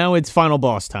looking. Now it's final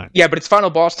boss time. Yeah, but it's final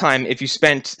boss time if you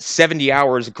spent 70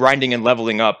 hours grinding and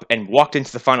leveling up and walked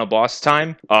into the final boss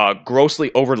time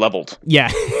grossly over-leveled.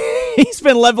 Yeah. He's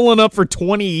been leveling up for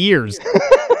 20 years.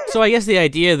 So I guess the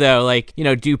idea, though, like, you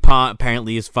know, DuPont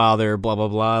apparently his father, blah, blah,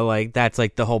 blah, like, that's,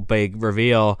 like, the whole big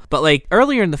reveal. But, like,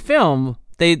 earlier in the film,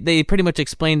 they pretty much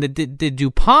explained that did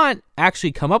DuPont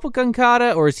actually come up with gun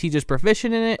kata, or is he just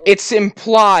proficient in it? It's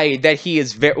implied that he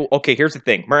is very... Okay, here's the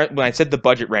thing. When I said the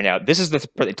budget ran out, this is the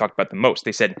part they talked about the most.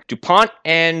 They said DuPont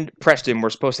and Preston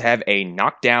were supposed to have a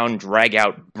knockdown,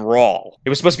 drag-out brawl. It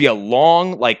was supposed to be a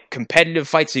long, like, competitive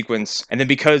fight sequence, and then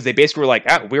because they basically were like,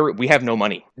 we have no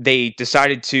money, they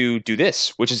decided to do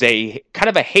this, which is a kind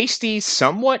of a hasty,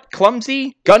 somewhat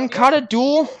clumsy gun kata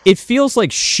duel. It feels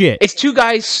like shit. It's 2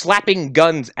 guys slapping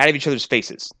guns out of each other's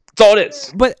faces. That's all it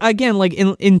is. But again, like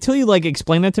until you like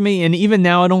explain that to me, and even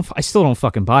now I still don't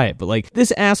fucking buy it. But like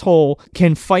this asshole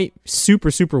can fight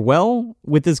super well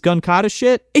with this gun kata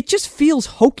shit. It just feels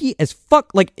hokey as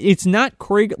fuck. Like it's not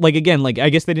like again, like I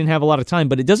guess they didn't have a lot of time,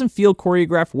 but it doesn't feel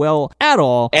choreographed well at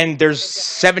all. And there's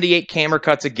 78 camera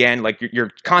cuts again. Like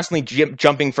you're constantly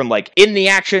jumping from like in the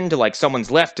action to like someone's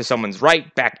left to someone's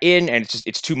right, back in, and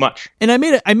it's too much. And I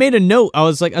made a note. I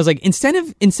was like instead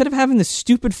of having this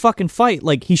stupid fucking fight,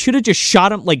 like he should have just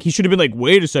shot him. Like he should have been like,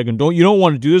 wait a second, you don't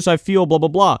want to do this. I feel blah blah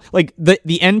blah. Like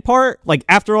the end part, like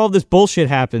after all this bullshit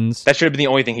happens, that should have been the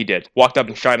only thing he did. Walked up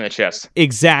and shot him in the chest.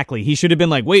 Exactly. He should have been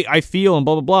like, wait, I feel and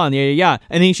blah blah blah and yeah,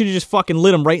 and then he should have just fucking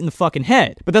lit him right in the fucking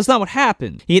head. But that's not what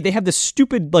happened. They have this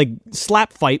stupid like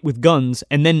slap fight with guns,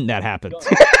 and then that happened.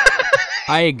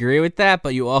 I agree with that,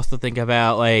 but you also think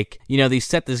about, like, you know, they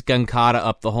set this gun kata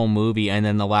up the whole movie, and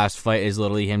then the last fight is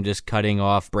literally him just cutting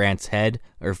off Brant's head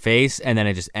or face, and then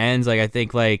it just ends. Like, I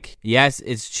think, like, yes,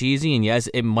 it's cheesy, and yes,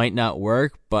 it might not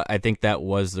work, but I think that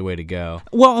was the way to go.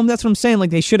 Well, that's what I'm saying. Like,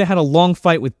 they should have had a long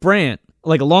fight with Brant.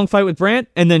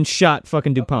 And then shot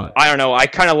fucking DuPont. I don't know. I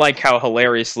kind of like how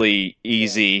hilariously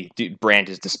easy Brant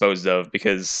is disposed of,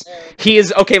 because he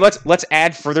is okay. Let's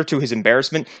add further to his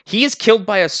embarrassment. He is killed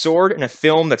by a sword in a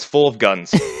film that's full of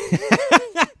guns.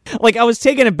 Like, I was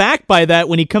taken aback by that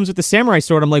when he comes with the samurai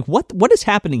sword. I'm like, what is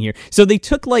happening here? So they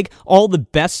took, like, all the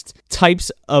best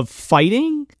types of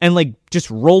fighting and, like, just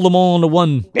rolled them all into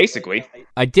one. Basically.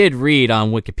 I did read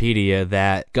on Wikipedia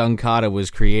that gun kata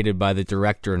was created by the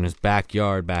director in his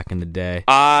backyard back in the day.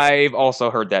 I've also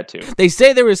heard that, too. They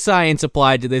say there was science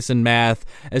applied to this in math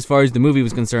as far as the movie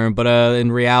was concerned, but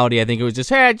in reality, I think it was just,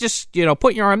 hey,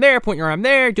 put your arm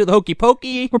there, do the hokey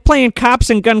pokey. We're playing cops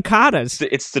and gun katas.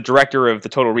 It's the director of the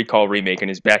Total Recall remake in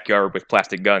his backyard with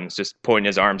plastic guns, just pointing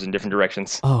his arms in different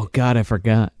directions. Oh, God, I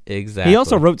forgot. Exactly. He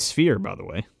also wrote Sphere, by the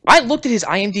way. I looked at his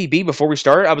IMDb before we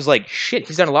started. I was like, shit,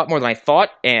 he's done a lot more than I thought,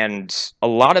 and a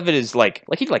lot of it is like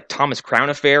he did like Thomas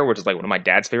Crown Affair, which is like one of my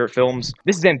dad's favorite films.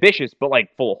 This is ambitious, but like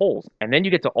full of holes. And then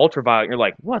you get to Ultraviolet, and you're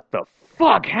like, what the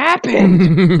fuck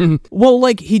happened? Well,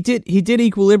 like he did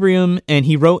Equilibrium, and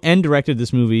he wrote and directed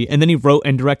this movie, and then he wrote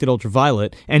and directed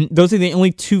Ultraviolet, and those are the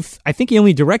only two. I think he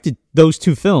only directed those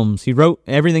two films. He wrote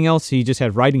everything else. He just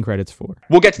had writing credits for.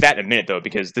 We'll get to that in a minute, though,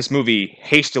 because this movie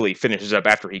hastily finishes up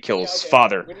after he kills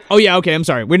Father. Oh yeah, okay. I'm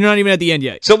sorry. We're not even at the end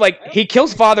yet. So like he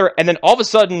kills Father, and then all of a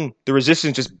sudden the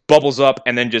Resistance just bubbles up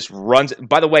and then just runs.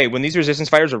 By the way, when these Resistance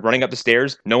fighters are running up the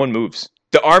stairs, no one moves.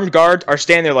 The armed guards are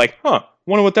standing there like, huh,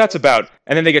 wonder what that's about.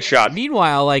 And then they get shot.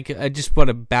 Meanwhile, like, I just want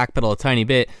to backpedal a tiny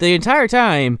bit. The entire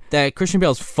time that Christian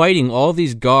Bale's fighting all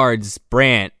these guards,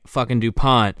 Brant, fucking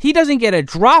DuPont, he doesn't get a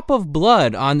drop of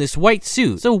blood on this white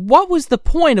suit. So what was the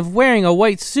point of wearing a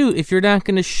white suit if you're not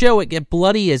going to show it get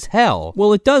bloody as hell?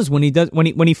 Well, it does when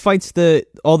he fights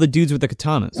all the dudes with the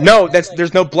katanas. No,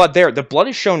 there's no blood there. The blood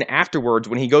is shown afterwards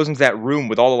when he goes into that room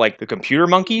with all the computer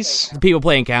monkeys. The people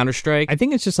playing Counter-Strike. I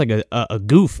think it's just like a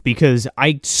goof, because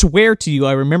I swear to you,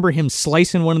 I remember him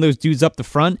slicing one of those dudes up the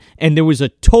front, and there was a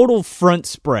total front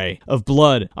spray of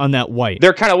blood on that white.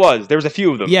 There kind of was. There was a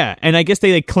few of them. Yeah, and I guess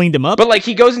they like cleaned him up. But like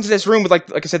he goes into this room with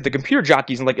like I said, the computer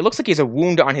jockeys, and like it looks like he has a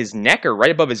wound on his neck or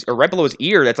right below his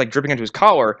ear that's like dripping into his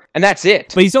collar, and that's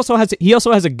it. But he also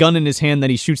has a gun in his hand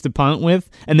that he shoots DuPont with,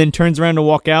 and then turns around to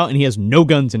walk out, and he has no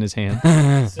guns in his hand.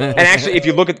 And actually, if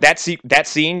you look at that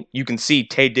scene, you can see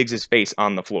Taye Diggs' face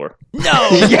on the floor. No.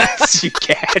 Yes, you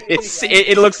can.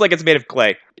 It looks like it's made of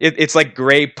clay. It's like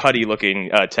gray putty looking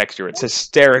texture. It's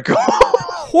hysterical.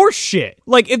 Horse shit.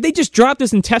 Like if they just dropped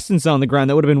his intestines on the ground,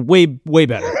 that would have been way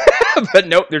better. But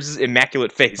nope, there's this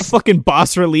immaculate face. Fucking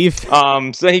boss relief.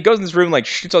 So then he goes in this room, like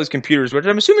shoots all these computers, which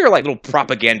I'm assuming are like little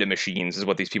propaganda machines, is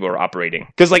what these people are operating.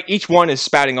 Because like each one is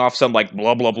spouting off some like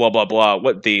blah blah blah blah blah.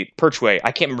 What the Perchway?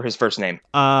 I can't remember his first name.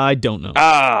 I don't know.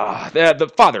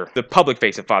 The father, the public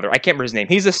face of Father. I can't remember his name.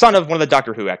 He's the son of one of the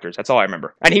Doctor Who actors. That's all I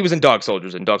remember. And he was in Dog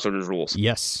Soldiers and Dog Soldiers Rules.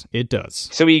 Yes, it does.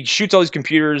 So he shoots all these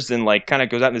computers and like kind of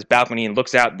goes out in this balcony and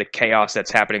looks out at the chaos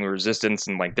that's happening with Resistance,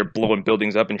 and like they're blowing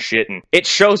buildings up and shit. And it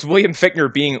shows William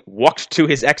Fichtner being walked to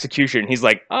his execution. He's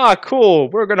like, cool,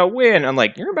 we're gonna win. I'm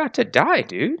like, you're about to die,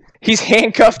 dude. He's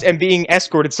handcuffed and being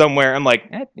escorted somewhere. I'm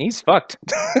like, he's fucked.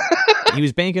 He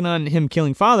was banking on him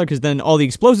killing Father, because then all the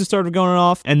explosives started going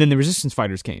off, and then the Resistance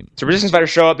fighters came. So Resistance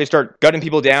fighters show up, they start gutting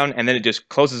people down, and then it just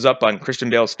closes up on Christian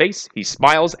Bale's face. He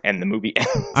smiles, and the movie ends.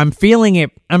 I'm feeling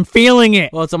it.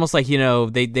 Well, it's almost like,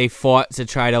 they fought to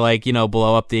try to, like,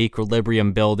 blow up the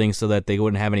Equilibrium building so that they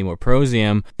wouldn't have any more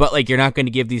Prosium, but, like, you're not going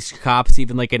to give these cops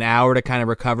even, like, an hour to kind of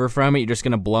recover from it. You're just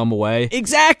going to blow them away.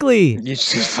 Exactly. You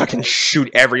just fucking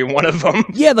shoot everyone. one of them.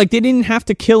 Yeah, like they didn't have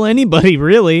to kill anybody,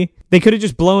 really. They could have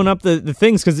just blown up the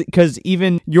things, because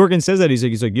even Jorgen says that.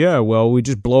 He's like, yeah, well, we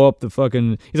just blow up the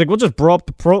fucking... He's like, we'll just blow up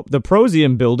the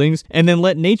Prozium buildings and then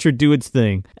let nature do its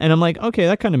thing. And I'm like, okay,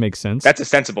 that kind of makes sense. That's a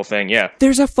sensible thing, yeah.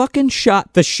 There's a fucking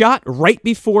shot. The shot right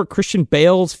before Christian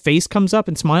Bale's face comes up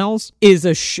and smiles is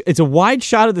it's a wide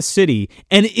shot of the city,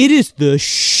 and it is the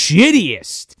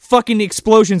shittiest fucking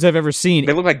explosions I've ever seen.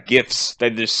 They look like GIFs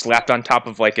that just slapped on top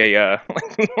of like a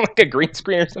like a green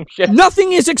screen or some shit.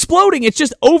 Nothing is exploding. It's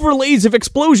just overlays of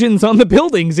explosions on the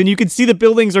buildings, and you can see the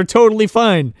buildings are totally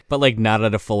fine. But like not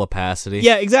at a full opacity.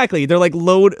 Yeah, exactly. They're like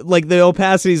like the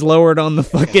opacity's lowered on the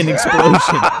fucking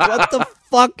explosion. What the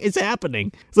fuck is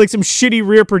happening? It's like some shitty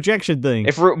rear projection thing.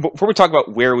 Before we talk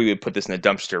about where we would put this in the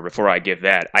dumpster, before I give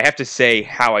that, I have to say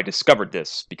how I discovered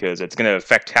this, because it's going to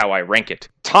affect how I rank it.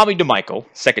 Tommy DeMichael,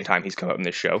 second time he's come up in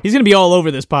this show. He's going to be all over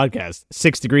this podcast.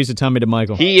 6 Degrees of Tommy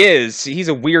DeMichael. He is. He's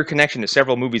a weird connection to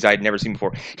several movies I had never seen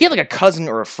before. He had like a cousin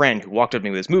or a friend who walked up to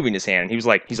me with this movie in his hand, and he's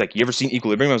like, you ever seen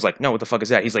Equilibrium? I was like, no, what the fuck is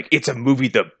that? He's like, it's a movie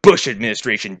the Bush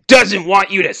administration doesn't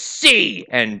want you to see.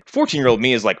 And 14-year-old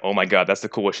me is like, oh my god, that's the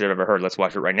coolest shit I've ever heard. Let's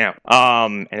watch it right now.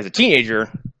 And as a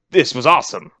teenager, this was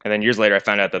awesome. And then years later, I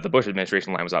found out that the Bush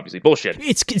administration line was obviously bullshit.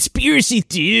 It's conspiracy,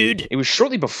 dude. It was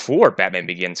shortly before Batman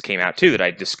Begins came out, too, that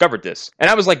I discovered this. And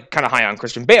I was, like, kind of high on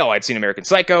Christian Bale. I'd seen American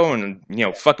Psycho and,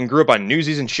 fucking grew up on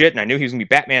Newsies and shit, and I knew he was gonna be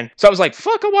Batman. So I was like,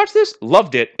 fuck, I'll watch this.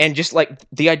 Loved it. And just, like,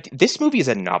 this movie is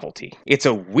a novelty. It's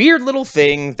a weird little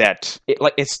thing that,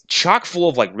 it's chock full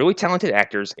of, like, really talented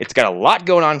actors. It's got a lot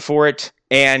going on for it.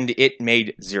 And it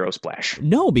made zero splash.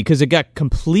 No, because it got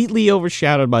completely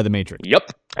overshadowed by The Matrix. Yep.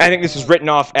 I think this was written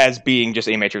off as being just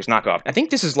a Matrix knockoff. I think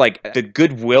this is like the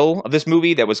goodwill of this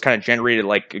movie that was kind of generated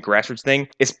like a grassroots thing.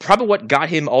 It's probably what got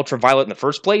him Ultraviolet in the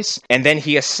first place. And then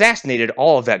he assassinated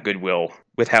all of that goodwill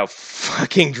with how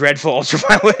fucking dreadful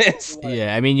Ultraviolet is.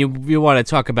 Yeah, I mean, you want to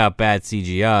talk about bad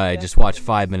CGI, just watch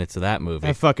 5 minutes of that movie.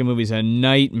 That fucking movie's a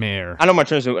nightmare. I don't want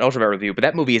to turn this into an Ultraviolet review, but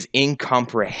that movie is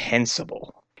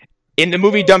incomprehensible. In the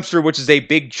movie dumpster, which is a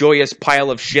big, joyous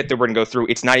pile of shit that we're going to go through,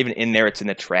 it's not even in there, it's in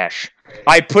the trash.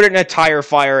 I put it in a tire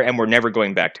fire, and we're never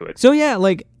going back to it. So yeah,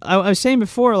 like I was saying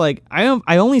before, like I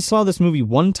only saw this movie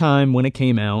one time when it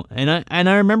came out, and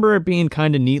I remember it being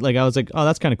kind of neat. Like I was like, oh,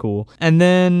 that's kind of cool. And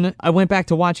then I went back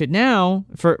to watch it now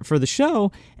for the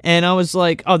show, and I was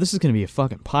like, oh, this is going to be a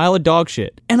fucking pile of dog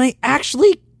shit. And I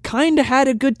actually kind of had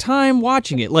a good time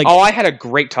watching it. Like, I had a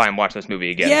great time watching this movie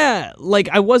again. Yeah, like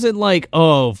I wasn't like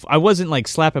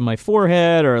slapping my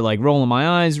forehead or like rolling my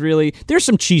eyes, really. There's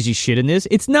some cheesy shit in this.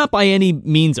 It's not by any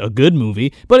means a good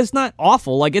movie, but it's not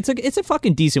awful. Like it's a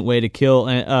fucking decent way to kill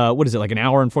what is it, like an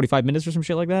hour and 45 minutes or some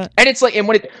shit like that? And it's like, and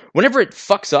whenever it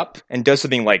fucks up and does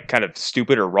something like kind of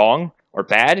stupid or wrong or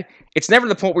bad, it's never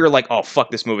the point where you're like, oh,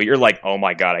 fuck this movie. You're like, oh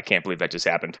my god, I can't believe that just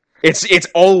happened. It's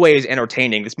always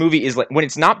entertaining. This movie is like, when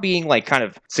it's not being like kind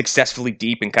of successfully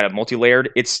deep and kind of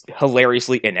multi-layered, it's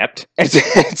hilariously inept.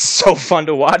 It's so fun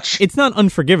to watch. It's not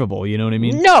unforgivable, you know what I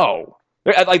mean? No!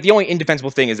 Like, the only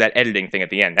indefensible thing is that editing thing at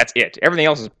the end. That's it. Everything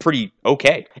else is pretty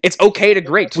okay. It's okay to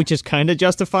great. Which is kind of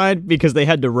justified because they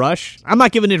had to rush. I'm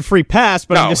not giving it a free pass,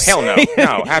 but no, I'm just hell saying, no.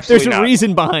 No, absolutely there's a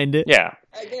reason behind it. Yeah.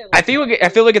 I feel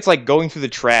like it's like going through the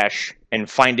trash and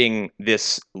finding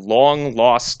this long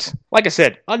lost, like I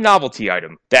said, a novelty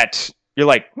item that you're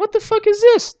like, what the fuck is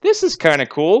this? This is kind of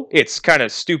cool. It's kind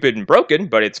of stupid and broken,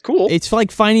 but it's cool. It's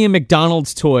like finding a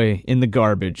McDonald's toy in the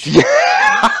garbage.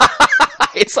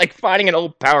 It's like finding an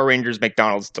old Power Rangers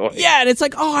McDonald's toy. Yeah, and it's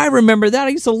like, oh, I remember that. I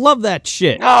used to love that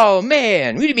shit. Oh,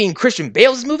 man. You mean Christian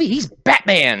Bale's movie? He's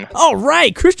Batman. Oh,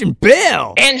 right. Christian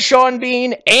Bale. And Sean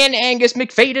Bean and Angus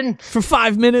McFadden. For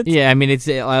 5 minutes. Yeah, I mean,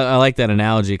 I like that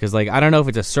analogy because, like, I don't know if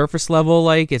it's a surface level,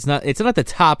 like, it's not the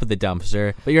top of the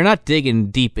dumpster, but you're not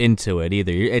digging deep into it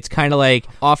either. It's kind of like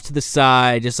off to the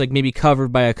side, just like maybe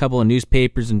covered by a couple of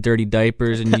newspapers and dirty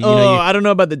diapers. And I don't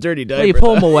know about the dirty diapers. Well, you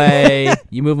pull them away,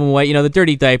 you move them away. The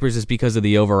dirty diapers is because of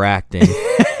the overacting.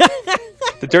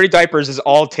 The dirty diapers is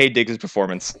all Taye Diggs'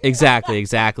 performance. Exactly.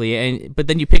 But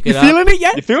then you pick it up. You feeling it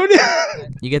yet? You feeling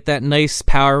it? You get that nice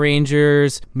Power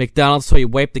Rangers McDonald's toy. You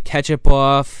wipe the ketchup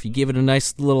off. You give it a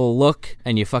nice little look,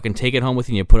 and you fucking take it home with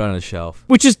you and you put it on a shelf.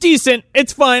 Which is decent.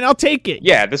 It's fine. I'll take it.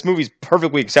 Yeah, this movie's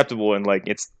perfectly acceptable and like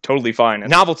it's totally fine.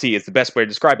 Novelty is the best way to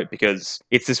describe it because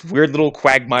it's this weird little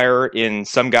quagmire in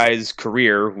some guy's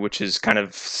career, which is kind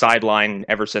of sidelined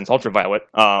ever since Ultraviolet.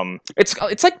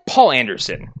 It's like Paul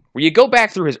Anderson, where you go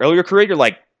back through his earlier career, you're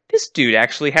like, this dude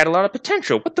actually had a lot of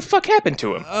potential. What the fuck happened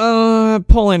to him?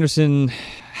 Paul Anderson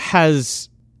has...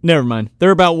 Never mind. They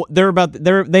have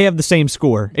the same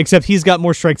score, except he's got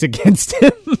more strikes against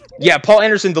him. Yeah, Paul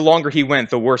Anderson, the longer he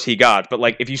went, the worse he got. But,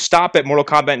 like, if you stop at Mortal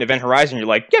Kombat and Event Horizon, you're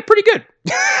like, yeah, pretty good.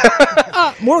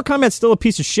 Mortal Kombat's still a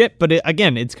piece of shit, but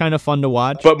again, it's kind of fun to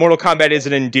watch. But Mortal Kombat is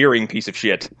an endearing piece of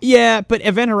shit. Yeah, but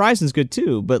Event Horizon's good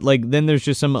too. But like, then there's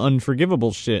just some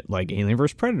unforgivable shit like Alien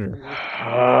vs Predator.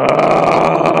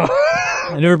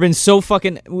 I've never been so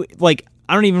fucking like.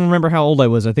 I don't even remember how old I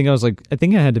was. I think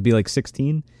I had to be like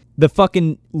 16. The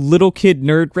fucking little kid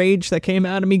nerd rage that came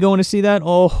out of me going to see that.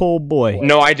 Oh boy.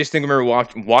 No, I just think I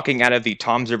remember walking out of the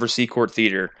Tom's River Seacourt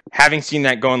Theater, having seen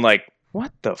that, going like,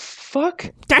 what the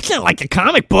fuck? That's not like a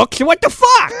comic book. So what the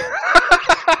fuck?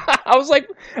 I was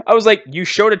like, you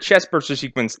showed a chest burster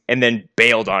sequence and then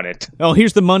bailed on it. Oh,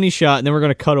 here's the money shot, and then we're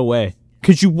gonna cut away.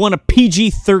 Because you want a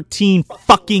PG-13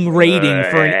 fucking rating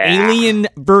for an Alien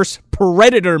vs.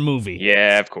 Predator movie.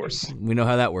 Yeah, of course. We know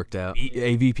how that worked out.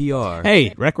 AVPR.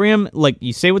 Hey, Requiem, like,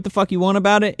 you say what the fuck you want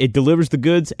about it, it delivers the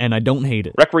goods, and I don't hate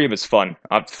it. Requiem is fun.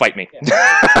 Fight me.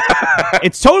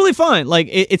 It's totally fine. Like,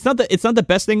 it's not the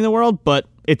best thing in the world, but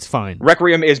it's fine.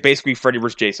 Requiem is basically Freddy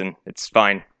vs. Jason. It's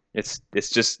fine. It's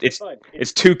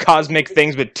two cosmic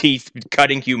things with teeth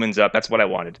cutting humans up. That's what I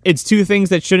wanted. It's two things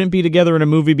that shouldn't be together in a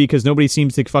movie because nobody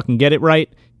seems to fucking get it right,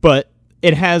 but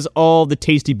it has all the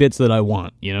tasty bits that I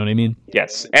want. You know what I mean?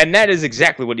 Yes, and that is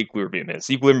exactly what Equilibrium is.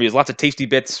 Equilibrium is lots of tasty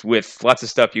bits with lots of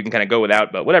stuff you can kind of go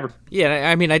without, but whatever. Yeah,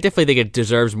 I mean, I definitely think it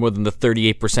deserves more than the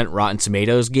 38% Rotten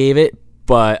Tomatoes gave it.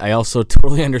 But I also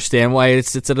totally understand why it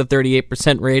sits at a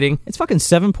 38% rating. It's fucking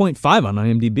 7.5 on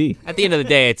IMDb. At the end of the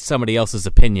day, it's somebody else's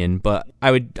opinion, but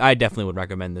I definitely would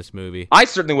recommend this movie. I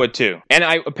certainly would too. And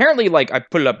I apparently, like, I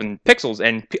put it up in pixels,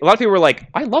 and a lot of people were like,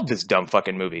 I love this dumb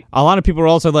fucking movie. A lot of people are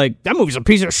also like, that movie's a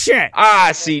piece of shit.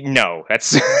 See, no,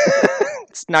 that's...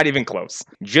 It's not even close.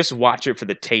 Just watch it for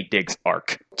the Taye Diggs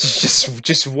arc.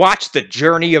 Just watch the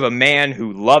journey of a man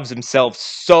who loves himself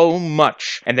so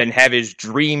much and then have his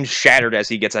dreams shattered as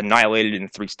he gets annihilated in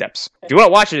 3 steps. If you want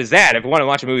to watch it as that, if you want to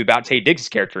watch a movie about Taye Diggs'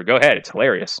 character, go ahead. It's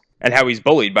hilarious. And how he's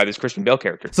bullied by this Christian Bale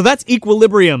character. So that's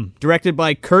Equilibrium, directed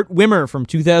by Kurt Wimmer from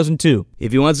 2002.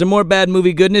 If you want some more bad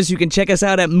movie goodness, you can check us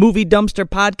out at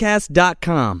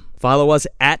MovieDumpsterPodcast.com. Follow us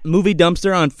at Movie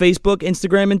Dumpster on Facebook,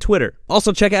 Instagram, and Twitter.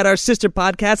 Also check out our sister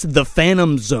podcast, The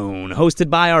Phantom Zone, hosted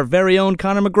by our very own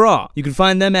Connor McGraw. You can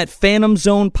find them at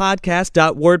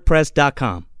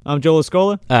phantomzonepodcast.wordpress.com. I'm Joel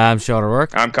Escola. I'm Sean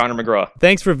O'Rourke. I'm Connor McGraw.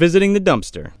 Thanks for visiting The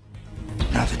Dumpster.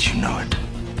 Now that you know it,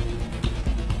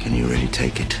 can you really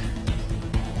take it?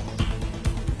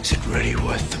 Is it really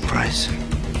worth the price?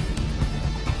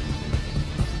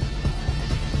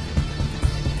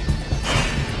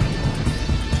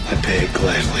 I pay it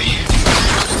gladly.